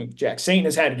Marcus Roseman, Jack Saint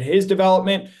has had in his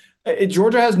development.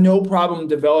 Georgia has no problem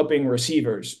developing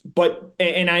receivers,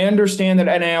 and I understand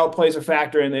that NIL plays a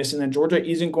factor in this, and that Georgia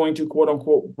isn't going to quote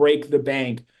unquote break the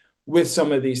bank with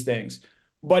some of these things.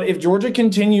 But if Georgia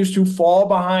continues to fall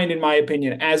behind, in my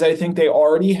opinion, as I think they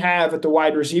already have at the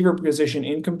wide receiver position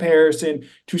in comparison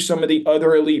to some of the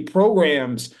other elite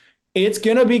programs, it's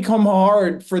going to become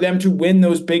hard for them to win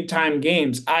those big time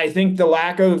games. I think the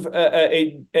lack of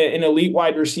an elite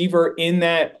wide receiver in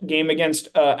that game against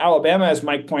Alabama, as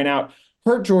Mike pointed out,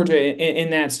 hurt Georgia in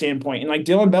that standpoint. And like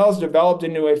Dylan Bell's developed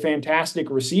into a fantastic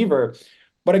receiver.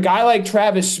 But a guy like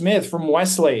Travis Smith from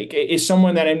Westlake is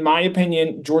someone that, in my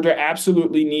opinion, Georgia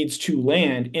absolutely needs to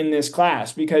land in this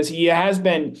class, because he has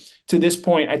been, to this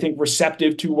point, I think,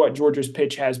 receptive to what Georgia's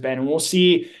pitch has been. And we'll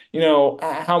see,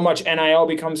 how much NIL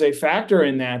becomes a factor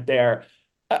in that there.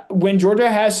 When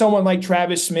Georgia has someone like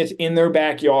Travis Smith in their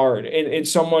backyard and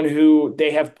someone who they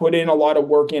have put in a lot of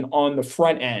work in on the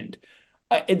front end,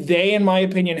 they, in my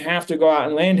opinion, have to go out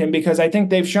and land him, because I think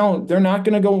they've shown they're not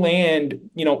going to go land,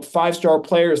 5-star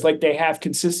players like they have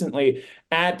consistently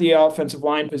at the offensive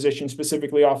line position,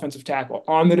 specifically offensive tackle,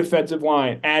 on the defensive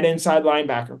line, at inside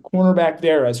linebacker, cornerback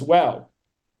there as well.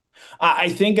 I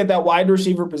think at that wide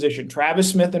receiver position, Travis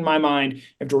Smith, in my mind,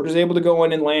 if Georgia's able to go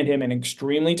in and land him, an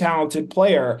extremely talented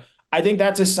player, I think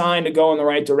that's a sign to go in the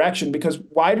right direction, because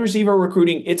wide receiver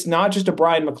recruiting, it's not just a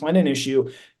Brian McClendon issue.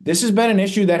 This has been an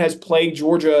issue that has plagued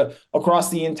Georgia across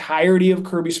the entirety of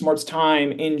Kirby Smart's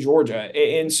time in Georgia.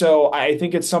 And so I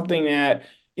think it's something that,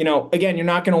 again, you're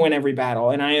not going to win every battle,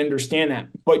 and I understand that,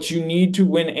 but you need to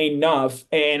win enough.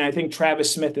 And I think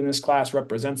Travis Smith in this class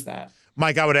represents that.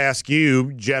 Mike, I would ask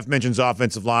you, Jeff mentions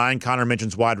offensive line, Connor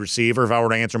mentions wide receiver. If I were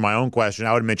to answer my own question,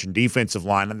 I would mention defensive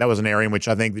line. And that was an area in which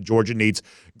I think that Georgia needs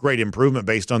great improvement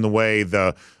based on the way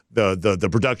the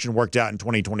production worked out in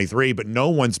 2023. But no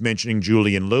one's mentioning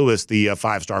Julian Lewis, the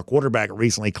 5-star quarterback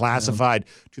recently classified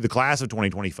to the class of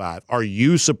 2025. Are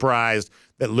you surprised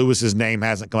that Lewis's name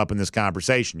hasn't come up in this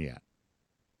conversation yet?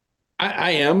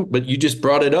 I am, but you just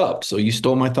brought it up, so you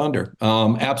stole my thunder.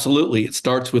 Absolutely. It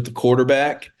starts with the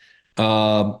quarterback.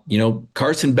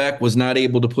 Carson Beck was not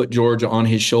able to put Georgia on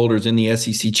his shoulders in the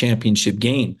SEC championship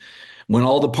game. When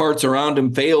all the parts around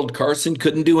him failed, Carson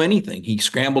couldn't do anything. He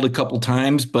scrambled a couple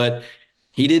times, but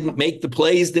he didn't make the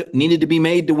plays that needed to be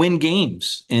made to win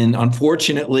games. And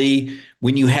unfortunately,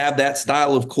 when you have that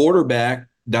style of quarterback,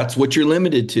 that's what you're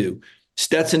limited to.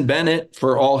 Stetson Bennett,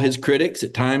 for all his critics,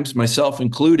 at times, myself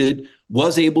included,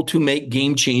 was able to make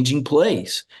game-changing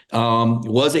plays,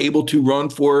 was able to run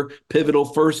for pivotal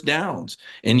first downs.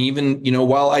 And even,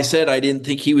 while I said I didn't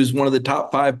think he was one of the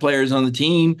top 5 players on the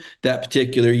team that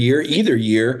particular year, either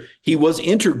year, he was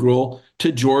integral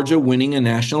to Georgia winning a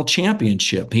national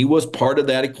championship. He was part of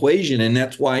that equation, and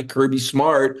that's why Kirby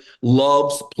Smart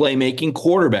loves playmaking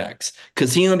quarterbacks,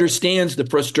 because he understands the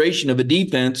frustration of a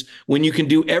defense when you can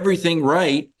do everything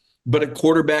right, but a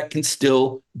quarterback can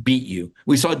still beat you.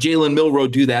 We saw Jalen Milroe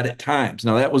do that at times.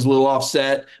 Now, that was a little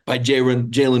offset by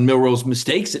Jalen Milroe's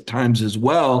mistakes at times as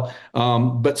well.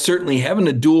 But certainly having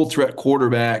a dual threat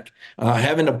quarterback,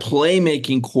 having a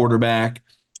playmaking quarterback,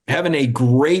 having a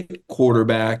great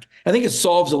quarterback, I think it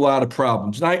solves a lot of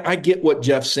problems. And I get what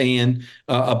Jeff's saying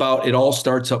about it all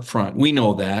starts up front. We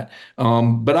know that.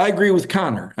 But I agree with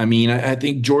Connor. I mean, I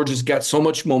think Georgia's got so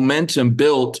much momentum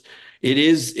built. It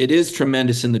is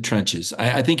tremendous in the trenches.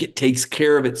 I think it takes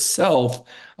care of itself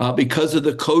because of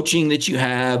the coaching that you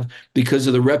have, because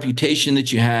of the reputation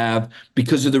that you have,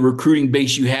 because of the recruiting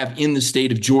base you have in the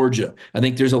state of Georgia. I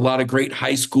think there's a lot of great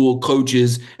high school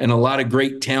coaches and a lot of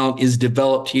great talent is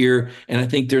developed here. And I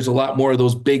think there's a lot more of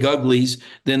those big uglies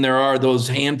than there are those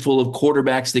handful of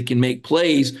quarterbacks that can make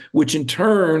plays, which in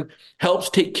turn helps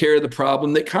take care of the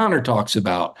problem that Connor talks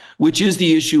about, which is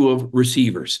the issue of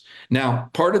receivers. Now,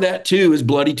 part of that too is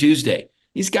Bloody Tuesday.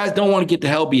 These guys don't want to get the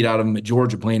hell beat out of them at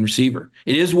Georgia playing receiver.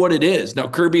 It is what it is. Now,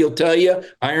 Kirby will tell you,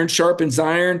 iron sharpens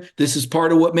iron. This is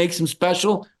part of what makes him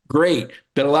special. Great.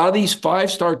 But a lot of these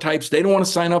 5-star types, they don't want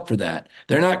to sign up for that.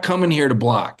 They're not coming here to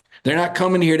block. They're not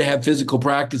coming here to have physical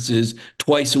practices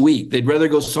twice a week. They'd rather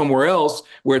go somewhere else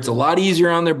where it's a lot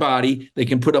easier on their body. They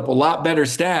can put up a lot better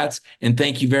stats, and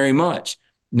thank you very much.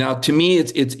 Now, to me,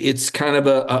 it's kind of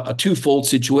a twofold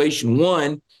situation.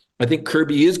 One, I think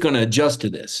Kirby is going to adjust to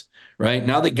this, right?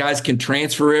 Now that guys can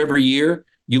transfer every year,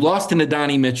 you lost in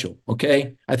Adonai Mitchell,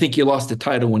 okay? I think you lost the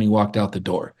title when he walked out the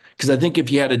door. Because I think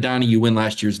if you had Adonai, you win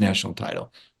last year's national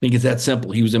title. I think it's that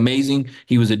simple. He was amazing.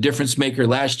 He was a difference maker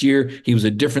last year. He was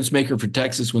a difference maker for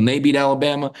Texas when they beat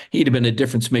Alabama. He'd have been a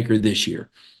difference maker this year.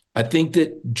 I think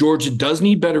that Georgia does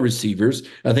need better receivers.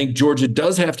 I think Georgia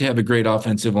does have to have a great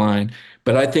offensive line.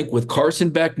 But I think with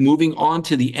Carson Beck moving on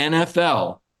to the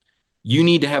NFL, you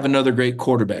need to have another great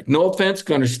quarterback. No offense,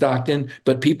 Gunnar Stockton,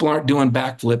 but people aren't doing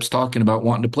backflips talking about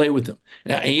wanting to play with him.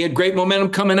 Now, he had great momentum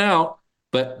coming out,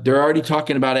 but they're already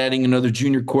talking about adding another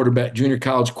junior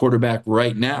college quarterback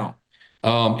right now.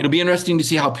 It'll be interesting to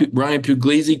see how Ryan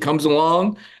Puglisi comes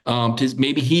along.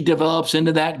 Maybe he develops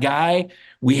into that guy.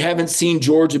 We haven't seen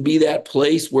Georgia be that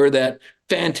place where that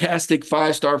fantastic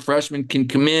 5-star freshman can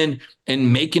come in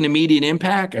and make an immediate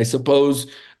impact. I suppose,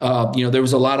 there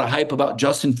was a lot of hype about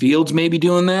Justin Fields maybe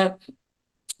doing that.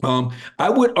 I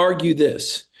would argue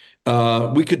this.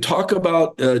 We could talk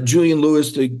about Julian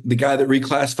Lewis, the guy that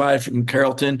reclassified from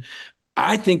Carrollton.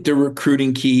 I think the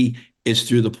recruiting key is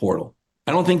through the portal.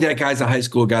 I don't think that guy's a high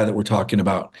school guy that we're talking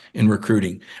about in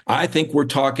recruiting. I think we're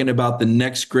talking about the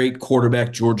next great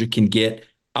quarterback Georgia can get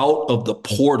out of the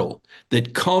portal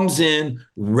that comes in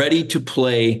ready to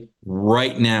play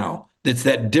right now. That's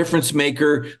that difference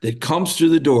maker that comes through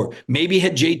the door. Maybe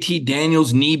had JT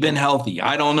Daniels' knee been healthy.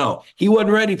 I don't know. He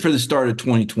wasn't ready for the start of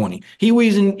 2020. He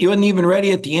wasn't even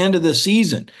ready at the end of the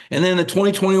season. And then the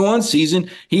 2021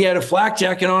 season, he had a flak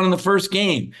jacket on in the first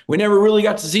game. We never really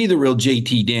got to see the real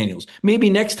JT Daniels. Maybe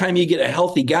next time you get a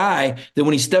healthy guy that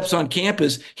when he steps on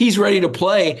campus, he's ready to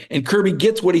play, and Kirby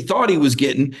gets what he thought he was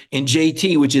getting in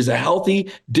JT, which is a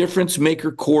healthy difference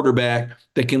maker quarterback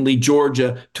that can lead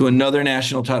Georgia to another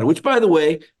national title, which, by the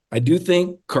way, I do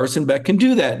think Carson Beck can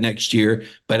do that next year.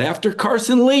 But after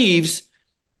Carson leaves,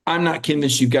 I'm not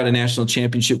convinced you've got a national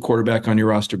championship quarterback on your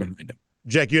roster behind him.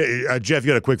 Jeff, you had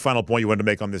a quick final point you wanted to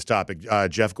make on this topic.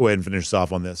 Jeff, go ahead and finish us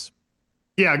off on this.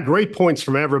 Yeah, great points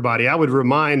from everybody. I would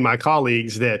remind my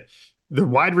colleagues that the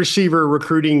wide receiver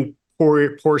recruiting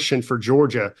portion for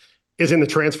Georgia is in the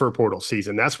transfer portal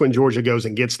season. That's when Georgia goes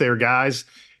and gets their guys.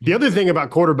 The other thing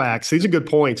about quarterbacks, these are good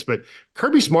points, but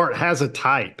Kirby Smart has a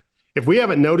type. If we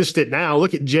haven't noticed it now,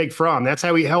 look at Jake Fromm. That's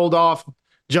how he held off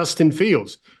Justin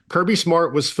Fields. Kirby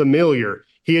Smart was familiar.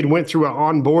 He had went through an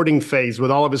onboarding phase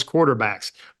with all of his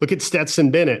quarterbacks. Look at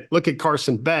Stetson Bennett. Look at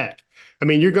Carson Beck. I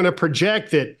mean, you're going to project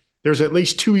that there's at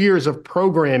least 2 years of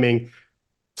programming,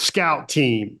 scout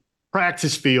team,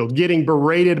 practice field, getting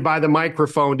berated by the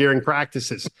microphone during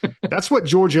practices. That's what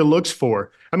Georgia looks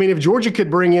for. I mean, if Georgia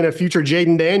could bring in a future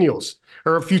Jaden Daniels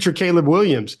or a future Caleb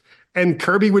Williams, and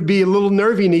Kirby would be a little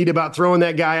nervy-kneed about throwing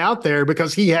that guy out there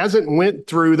because he hasn't went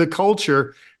through the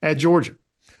culture at Georgia.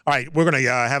 All right, we're going to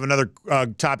have another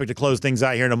topic to close things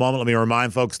out here in a moment. Let me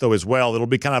remind folks, though, as well, it'll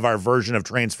be kind of our version of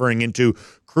transferring into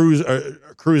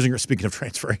cruising, or speaking of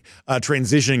transferring,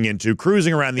 transitioning into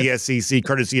cruising around the SEC,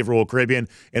 courtesy of Royal Caribbean.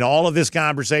 And all of this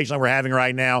conversation that we're having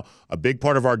right now, a big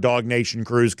part of our DawgNation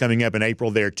cruise coming up in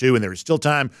April there, too. And there is still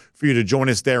time for you to join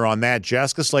us there on that.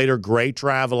 Jessica Slater, great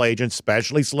travel agent,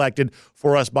 specially selected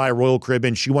for us by Royal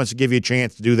Caribbean. She wants to give you a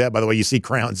chance to do that. By the way, you see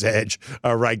Crown's Edge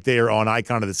right there on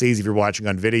Icon of the Seas if you're watching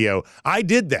on video. I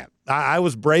did that. I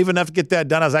was brave enough to get that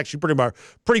done. I was actually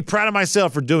pretty proud of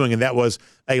myself for doing it. That was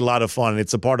a lot of fun. And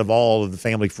it's a part of all of the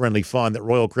family-friendly fun that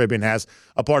Royal Caribbean has,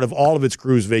 a part of all of its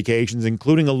cruise vacations,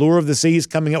 including Allure of the Seas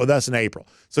coming up with us in April.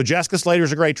 So Jessica Slater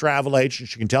is a great travel agent.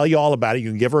 She can tell you all about it. You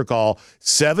can give her a call,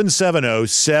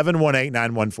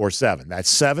 770-718-9147.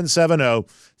 That's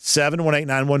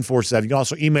 770-718-9147. You can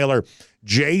also email her,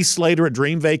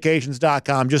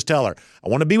 jslater@dreamvacations.com. Just tell her, I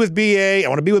want to be with BA, I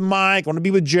want to be with Mike, I want to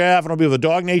be with Jeff, I want to be with the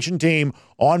DawgNation team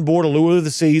on board Allure of the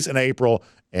Seas in April.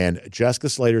 And Jessica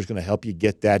Slater is going to help you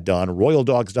get that done.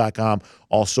 RoyalDogs.com,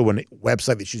 also a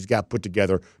website that she's got put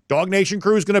together. DawgNation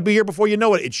crew is going to be here before you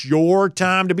know it. It's your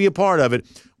time to be a part of it.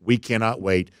 We cannot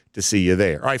wait to see you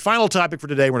there. All right, final topic for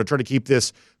today. We're going to try to keep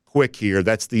this quick here.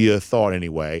 That's the thought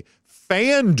anyway.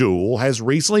 FanDuel has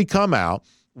recently come out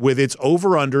with its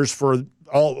over-unders for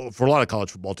a lot of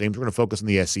college football teams. We're going to focus on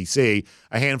the SEC.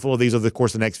 A handful of these over the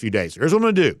course of the next few days. Here's what I'm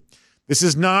going to do. This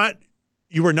is not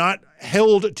You were not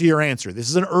held to your answer. This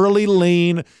is an early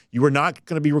lean. You are not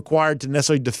going to be required to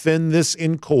necessarily defend this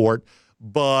in court,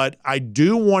 but I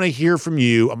do want to hear from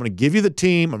you. I'm going to give you the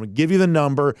team. I'm going to give you the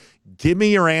number. Give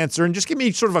me your answer, and just give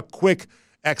me sort of a quick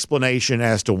explanation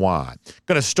as to why.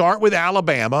 Going to start with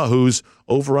Alabama, whose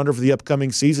over-under for the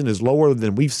upcoming season is lower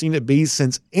than we've seen it be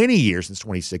since any year since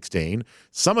 2016.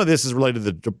 Some of this is related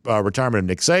to the retirement of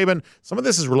Nick Saban. Some of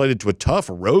this is related to a tough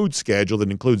road schedule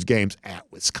that includes games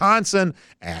at Wisconsin,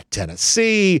 at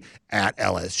Tennessee, at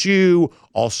LSU,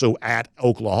 also at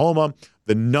Oklahoma.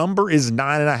 The number is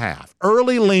 9.5.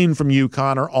 Early lean from you,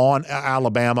 Connor, on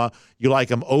Alabama. You like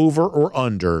them over or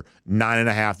under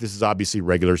 9.5. This is obviously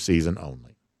regular season only.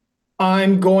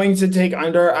 I'm going to take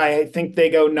under. I think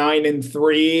they go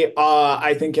 9-3.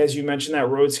 I think, as you mentioned, that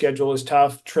road schedule is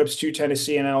tough. Trips to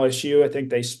Tennessee and LSU, I think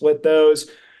they split those.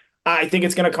 I think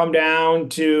it's going to come down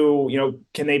to,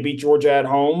 can they beat Georgia at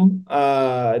home?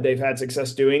 They've had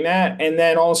success doing that. And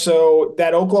then also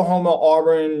that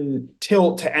Oklahoma-Auburn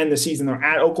tilt to end the season. They're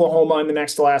at Oklahoma in the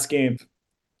next to last game,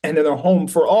 and then they're home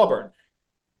for Auburn.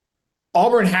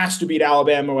 Auburn has to beat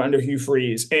Alabama under Hugh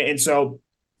Freeze. And so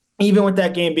even with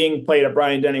that game being played at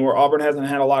Bryant-Denny, where Auburn hasn't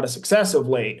had a lot of success of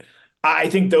late, I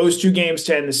think those two games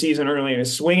to end the season early and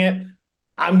swing it.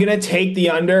 I'm going to take the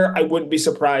under. I wouldn't be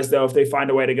surprised, though, if they find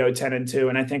a way to go 10-2.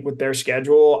 And I think with their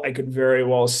schedule, I could very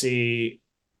well see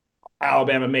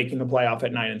Alabama making the playoff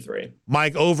at 9-3.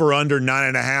 Mike, over under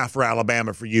 9.5 for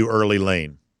Alabama for you, early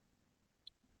lean.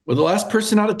 Well, the last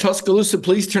person out of Tuscaloosa,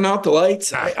 please turn out the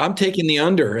lights. I'm taking the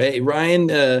under. Hey, Ryan,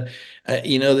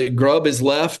 the grub is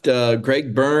left.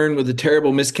 Greg Byrne with a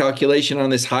terrible miscalculation on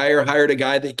this hire, hired a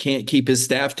guy that can't keep his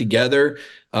staff together.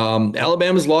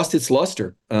 Alabama's lost its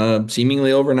luster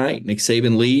seemingly overnight. Nick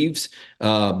Saban leaves.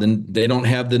 Then they don't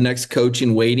have the next coach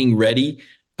in waiting ready.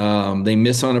 They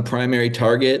miss on a primary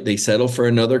target. They settle for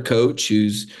another coach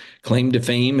whose claim to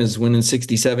fame is winning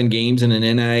 67 games in an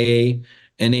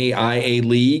NAIA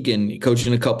league and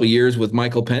coaching a couple of years with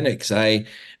Michael Penix.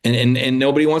 And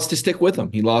nobody wants to stick with him.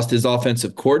 He lost his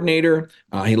offensive coordinator.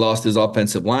 He lost his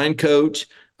offensive line coach.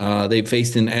 They've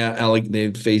faced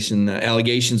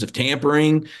allegations of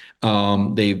tampering.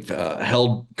 They've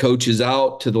held coaches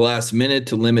out to the last minute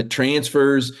to limit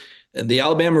transfers. The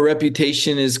Alabama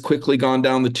reputation has quickly gone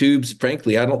down the tubes.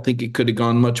 Frankly, I don't think it could have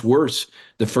gone much worse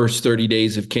the first 30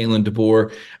 days of Kalen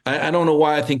DeBoer. I don't know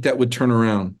why I think that would turn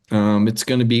around.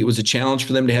 It was a challenge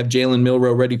for them to have Jalen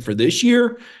Milroe ready for this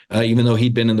year, even though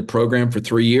he'd been in the program for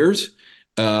 3 years.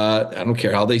 I don't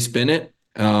care how they spin it.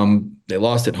 They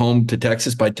lost at home to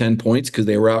Texas by 10 points because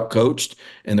they were outcoached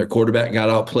and their quarterback got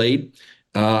outplayed.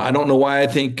 I don't know why I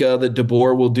think that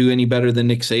DeBoer will do any better than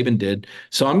Nick Saban did.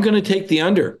 So I'm going to take the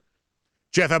under.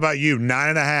 Jeff, how about you?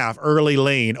 9.5, early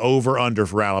lean, over under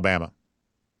for Alabama.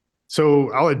 So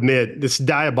I'll admit, this is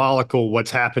diabolical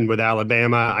what's happened with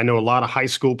Alabama. I know a lot of high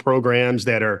school programs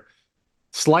that are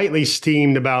slightly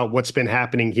steamed about what's been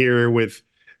happening here with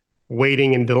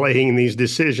waiting and delaying these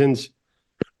decisions.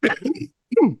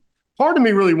 Part of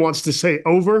me really wants to say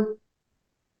over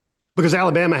because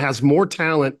Alabama has more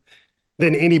talent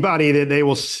than anybody that they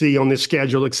will see on this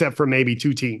schedule except for maybe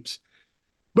two teams.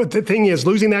 But the thing is,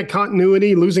 losing that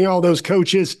continuity, losing all those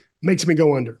coaches makes me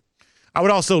go under. I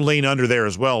would also lean under there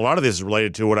as well. A lot of this is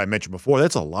related to what I mentioned before.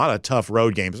 That's a lot of tough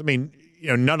road games. I mean,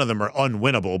 none of them are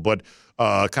unwinnable, but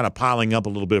kind of piling up a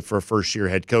little bit for a first-year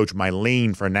head coach. My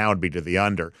lean for now would be to the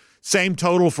under. Same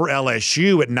total for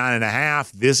LSU at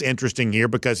 9.5. This interesting here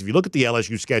because if you look at the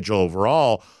LSU schedule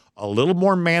overall, a little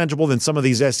more manageable than some of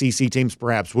these SEC teams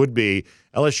perhaps would be.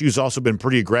 LSU's also been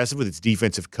pretty aggressive with its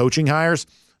defensive coaching hires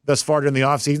thus far during the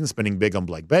offseason, spending big on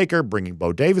Blake Baker, bringing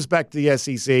Bo Davis back to the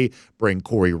SEC, bring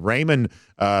Corey Raymond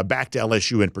back to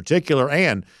LSU in particular,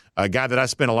 and a guy that I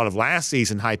spent a lot of last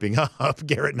season hyping up,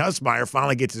 Garrett Nussmeier,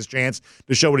 finally gets his chance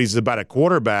to show what he's about at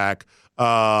quarterback.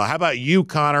 How about you,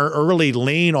 Connor? Early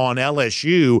lean on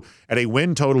LSU at a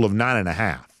win total of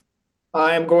 9.5.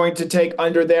 I am going to take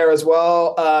under there as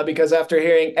well because after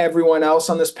hearing everyone else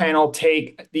on this panel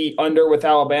take the under with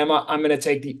Alabama, I'm going to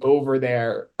take the over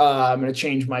there. I'm going to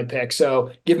change my pick.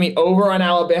 So give me over on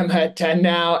Alabama at 10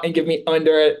 now and give me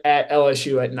under at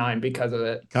LSU at 9 because of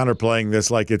it. Connor playing this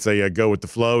like it's a go with the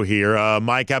flow here.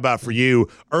 Mike, how about for you?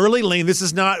 Early lean,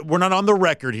 we're not on the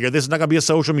record here. This is not going to be a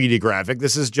social media graphic.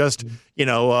 This is just,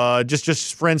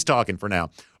 just friends talking for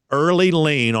now. Early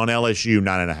lean on LSU,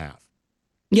 9.5.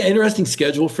 Yeah, interesting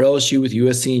schedule for LSU with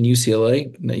USC and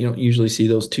UCLA. You don't usually see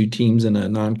those two teams in a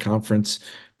non-conference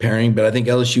pairing, but I think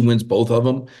LSU wins both of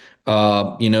them.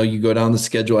 You go down the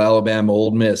schedule: Alabama,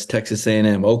 Ole Miss, Texas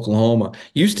A&M, Oklahoma.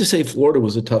 Used to say Florida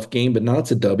was a tough game, but now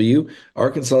it's a W.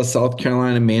 Arkansas, South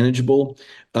Carolina, manageable.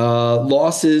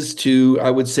 Losses to,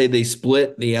 I would say they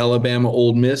split the Alabama,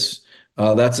 Ole Miss.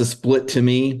 That's a split to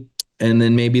me. And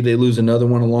then maybe they lose another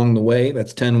one along the way.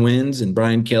 That's 10 wins. And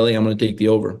Brian Kelly, I'm going to take the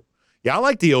over. Yeah, I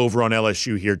like the over on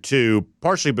LSU here, too,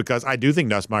 partially because I do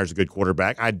think Nussmeier's a good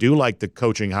quarterback. I do like the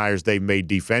coaching hires they've made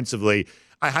defensively.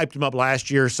 I hyped him up last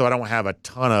year, so I don't have a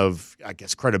ton of,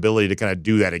 credibility to kind of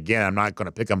do that again. I'm not going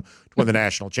to pick them to win the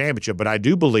national championship, but I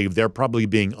do believe they're probably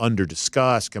being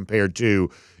under-discussed compared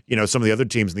to, some of the other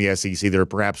teams in the SEC that are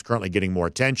perhaps currently getting more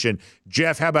attention.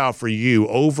 Jeff, how about for you?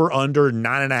 Over, under,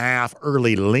 9.5,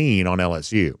 early lean on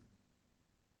LSU.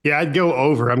 Yeah, I'd go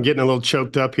over. I'm getting a little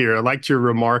choked up here. I liked your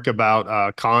remark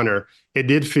about Connor. It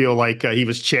did feel like he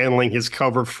was channeling his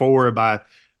cover four by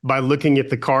looking at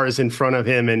the cars in front of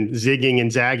him and zigging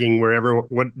and zagging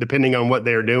depending on what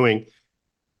they're doing.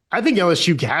 I think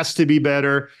LSU has to be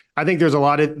better. I think there's a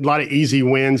lot of easy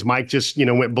wins. Mike just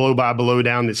went blow by blow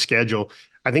down the schedule.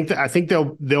 I think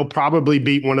they'll probably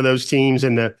beat one of those teams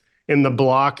in the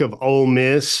block of Ole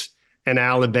Miss and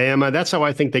Alabama. That's how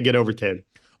I think they get over 10.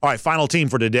 All right, final team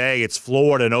for today. It's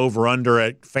Florida, and over-under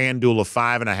at FanDuel of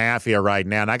 5.5 here right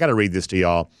now. And I got to read this to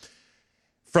y'all.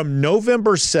 From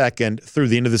November 2nd through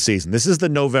the end of the season, this is the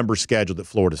November schedule that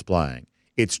Florida's playing.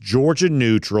 It's Georgia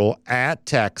neutral, at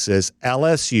Texas,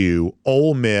 LSU,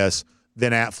 Ole Miss,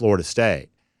 then at Florida State.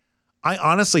 I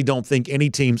honestly don't think any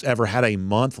team's ever had a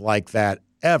month like that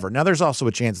ever. Now, there's also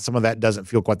a chance that some of that doesn't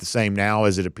feel quite the same now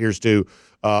as it appears to,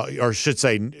 or should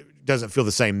say doesn't feel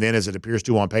the same then as it appears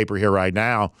to on paper here right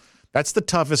now. That's the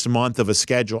toughest month of a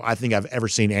schedule I think I've ever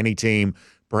seen any team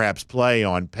perhaps play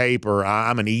on paper.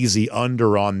 I'm an easy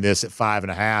under on this at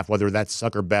 5.5, whether that's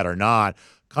sucker bet or not.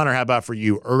 Connor, how about for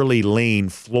you? Early lean,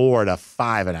 Florida,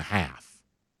 5.5.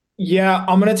 Yeah,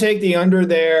 I'm going to take the under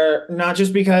there, not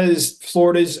just because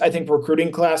Florida's, I think,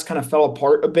 recruiting class kind of fell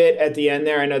apart a bit at the end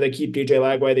there. I know they keep DJ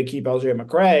Lagway, they keep LJ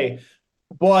McCray,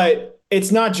 but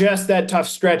it's not just that tough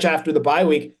stretch after the bye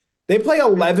week. They play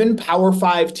 11 Power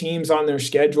 5 teams on their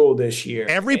schedule this year.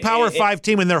 Every Power 5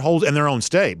 team in their own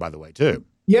state, by the way, too.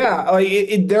 Yeah,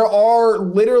 there are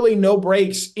literally no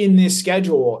breaks in this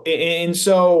schedule. And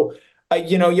so,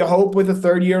 you hope with a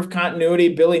third year of continuity,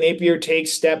 Billy Napier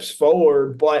takes steps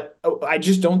forward, but I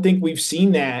just don't think we've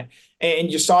seen that. And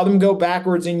you saw them go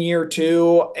backwards in year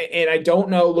two. And I don't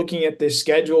know, looking at this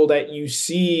schedule, that you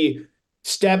see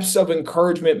steps of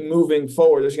encouragement moving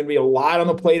forward. There's going to be a lot on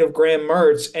the plate of Graham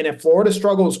Mertz. And if Florida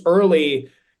struggles early,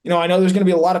 I know there's going to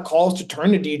be a lot of calls to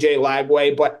turn to DJ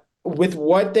Lagway, but with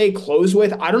what they close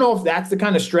with, I don't know if that's the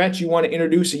kind of stretch you want to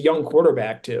introduce a young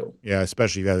quarterback to. Yeah,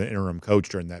 especially if you have an interim coach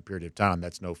during that period of time.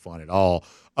 That's no fun at all.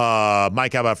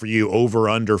 Mike, how about for you? Over,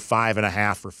 under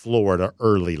 5.5 for Florida,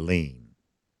 early lean.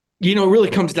 It really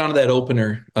comes down to that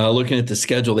opener. Looking at the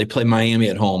schedule, they play Miami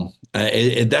at home.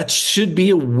 That should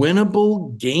be a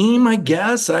winnable game, I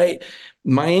guess.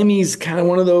 Miami's kind of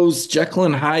one of those Jekyll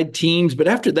and Hyde teams, but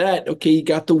after that, okay, you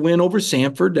got the win over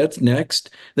Samford. That's next.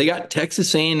 They got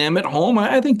Texas A&M at home.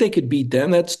 I think they could beat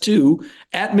them. That's 2.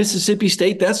 At Mississippi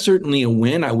State, that's certainly a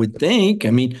win, I would think.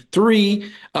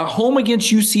 3. Home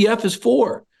against UCF is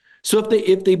 4. So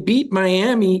if they beat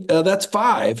Miami, that's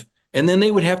 5. And then they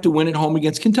would have to win at home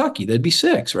against Kentucky. That'd be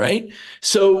 6, right?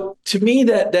 So to me,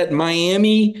 that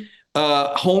Miami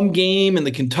home game and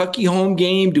the Kentucky home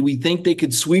game, do we think they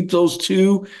could sweep those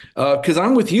two? Because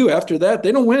I'm with you. After that,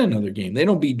 they don't win another game. They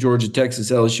don't beat Georgia,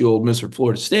 Texas, LSU, Ole Miss, or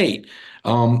Florida State.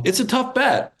 It's a tough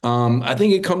bet. I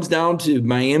think it comes down to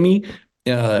Miami.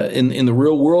 In the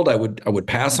real world, I would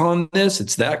pass on this.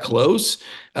 It's that close.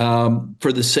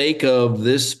 For the sake of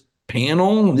this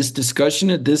panel, this discussion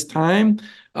at this time,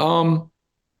 I'll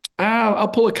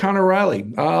pull a Connor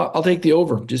Riley. I'll take the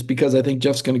over just because I think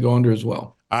Jeff's going to go under as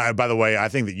well. By the way, I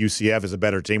think that UCF is a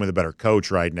better team with a better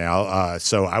coach right now.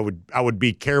 So I would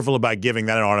be careful about giving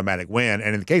that an automatic win.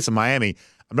 And in the case of Miami,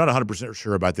 I'm not 100%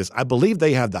 sure about this. I believe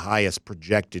they have the highest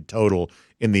projected total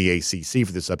in the ACC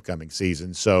for this upcoming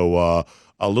season. So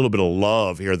a little bit of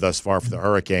love here thus far for the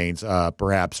Hurricanes,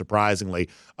 perhaps surprisingly.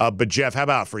 But Jeff, how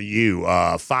about for you?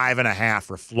 5.5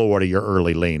 for Florida, your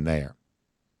early lean there.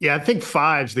 Yeah, I think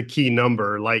 5's the key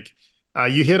number.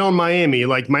 You hit on Miami.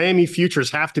 Miami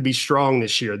futures have to be strong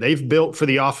this year. They've built for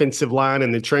the offensive line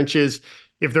in the trenches.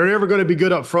 If they're ever going to be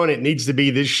good up front, it needs to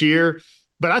be this year.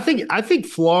 But I think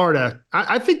Florida,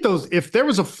 I think if there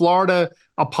was a Florida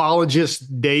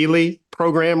Apologist Daily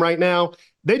program right now,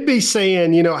 they'd be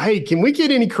saying, hey, can we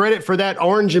get any credit for that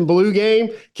orange and blue game?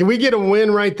 Can we get a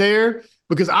win right there?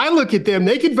 because I look at them,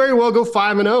 they could very well go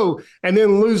 5-0 and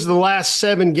then lose the last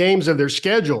 7 games of their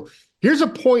schedule. Here's a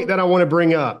point that I want to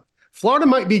bring up. Florida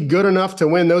might be good enough to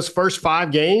win those first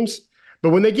 5 games,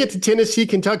 but when they get to Tennessee,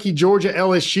 Kentucky, Georgia,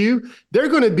 LSU, they're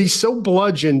going to be so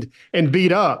bludgeoned and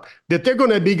beat up that they're going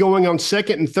to be going on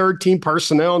second and third team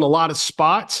personnel in a lot of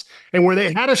spots. And where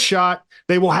they had a shot,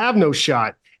 they will have no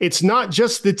shot. It's not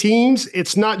just the teams.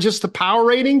 It's not just the power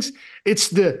ratings. It's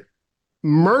the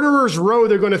murderer's row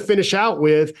they're going to finish out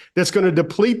with that's going to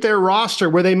deplete their roster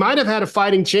where they might have had a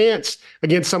fighting chance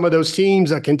against some of those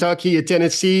teams, a Kentucky, a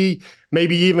Tennessee,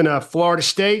 maybe even a Florida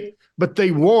State, but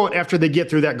they won't after they get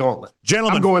through that gauntlet.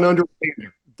 Gentlemen, I'm going under.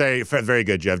 Very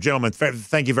good, Jeff. Gentlemen,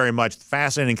 thank you very much.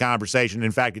 Fascinating conversation.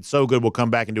 In fact, it's so good we'll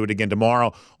come back and do it again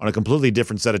tomorrow on a completely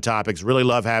different set of topics. Really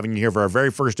love having you here for our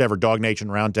very first ever DawgNation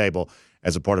Roundtable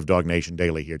as a part of DawgNation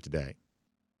Daily here today.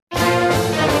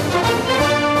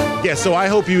 Yeah, so I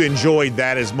hope you enjoyed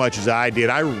that as much as I did.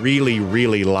 I really,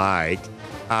 really liked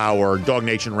our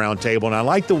DawgNation Roundtable, and I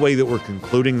like the way that we're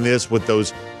concluding this with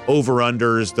those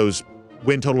over-unders, those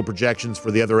win total projections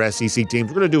for the other SEC teams.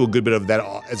 We're going to do a good bit of that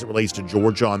as it relates to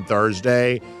Georgia on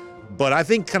Thursday. But I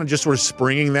think kind of just sort of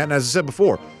springing that, and as I said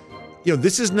before,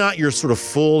 this is not your sort of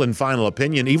full and final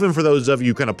opinion. Even for those of you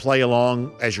who kind of play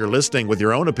along as you're listening with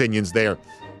your own opinions there,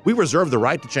 we reserve the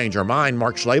right to change our mind.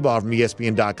 Mark Schlabach from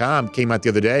ESPN.com came out the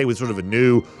other day with sort of a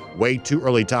new, way too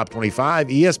early top 25.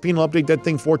 ESPN will update that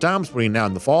thing 4 times between now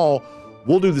and the fall.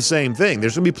 We'll do the same thing.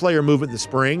 There's going to be player movement in the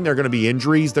spring. There are going to be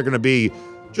injuries. There are going to be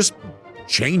just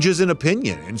changes in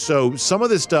opinion. And so some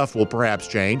of this stuff will perhaps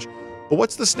change. But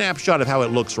what's the snapshot of how it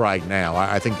looks right now?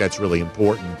 I think that's really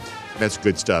important. That's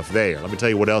good stuff there. Let me tell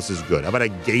you what else is good. How about a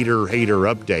Gator Hater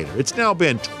Updater? It's now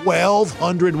been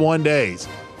 1,201 days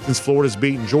since Florida's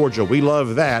beaten Georgia. We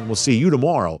love that, and we'll see you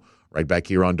tomorrow right back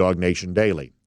here on DawgNation Daily.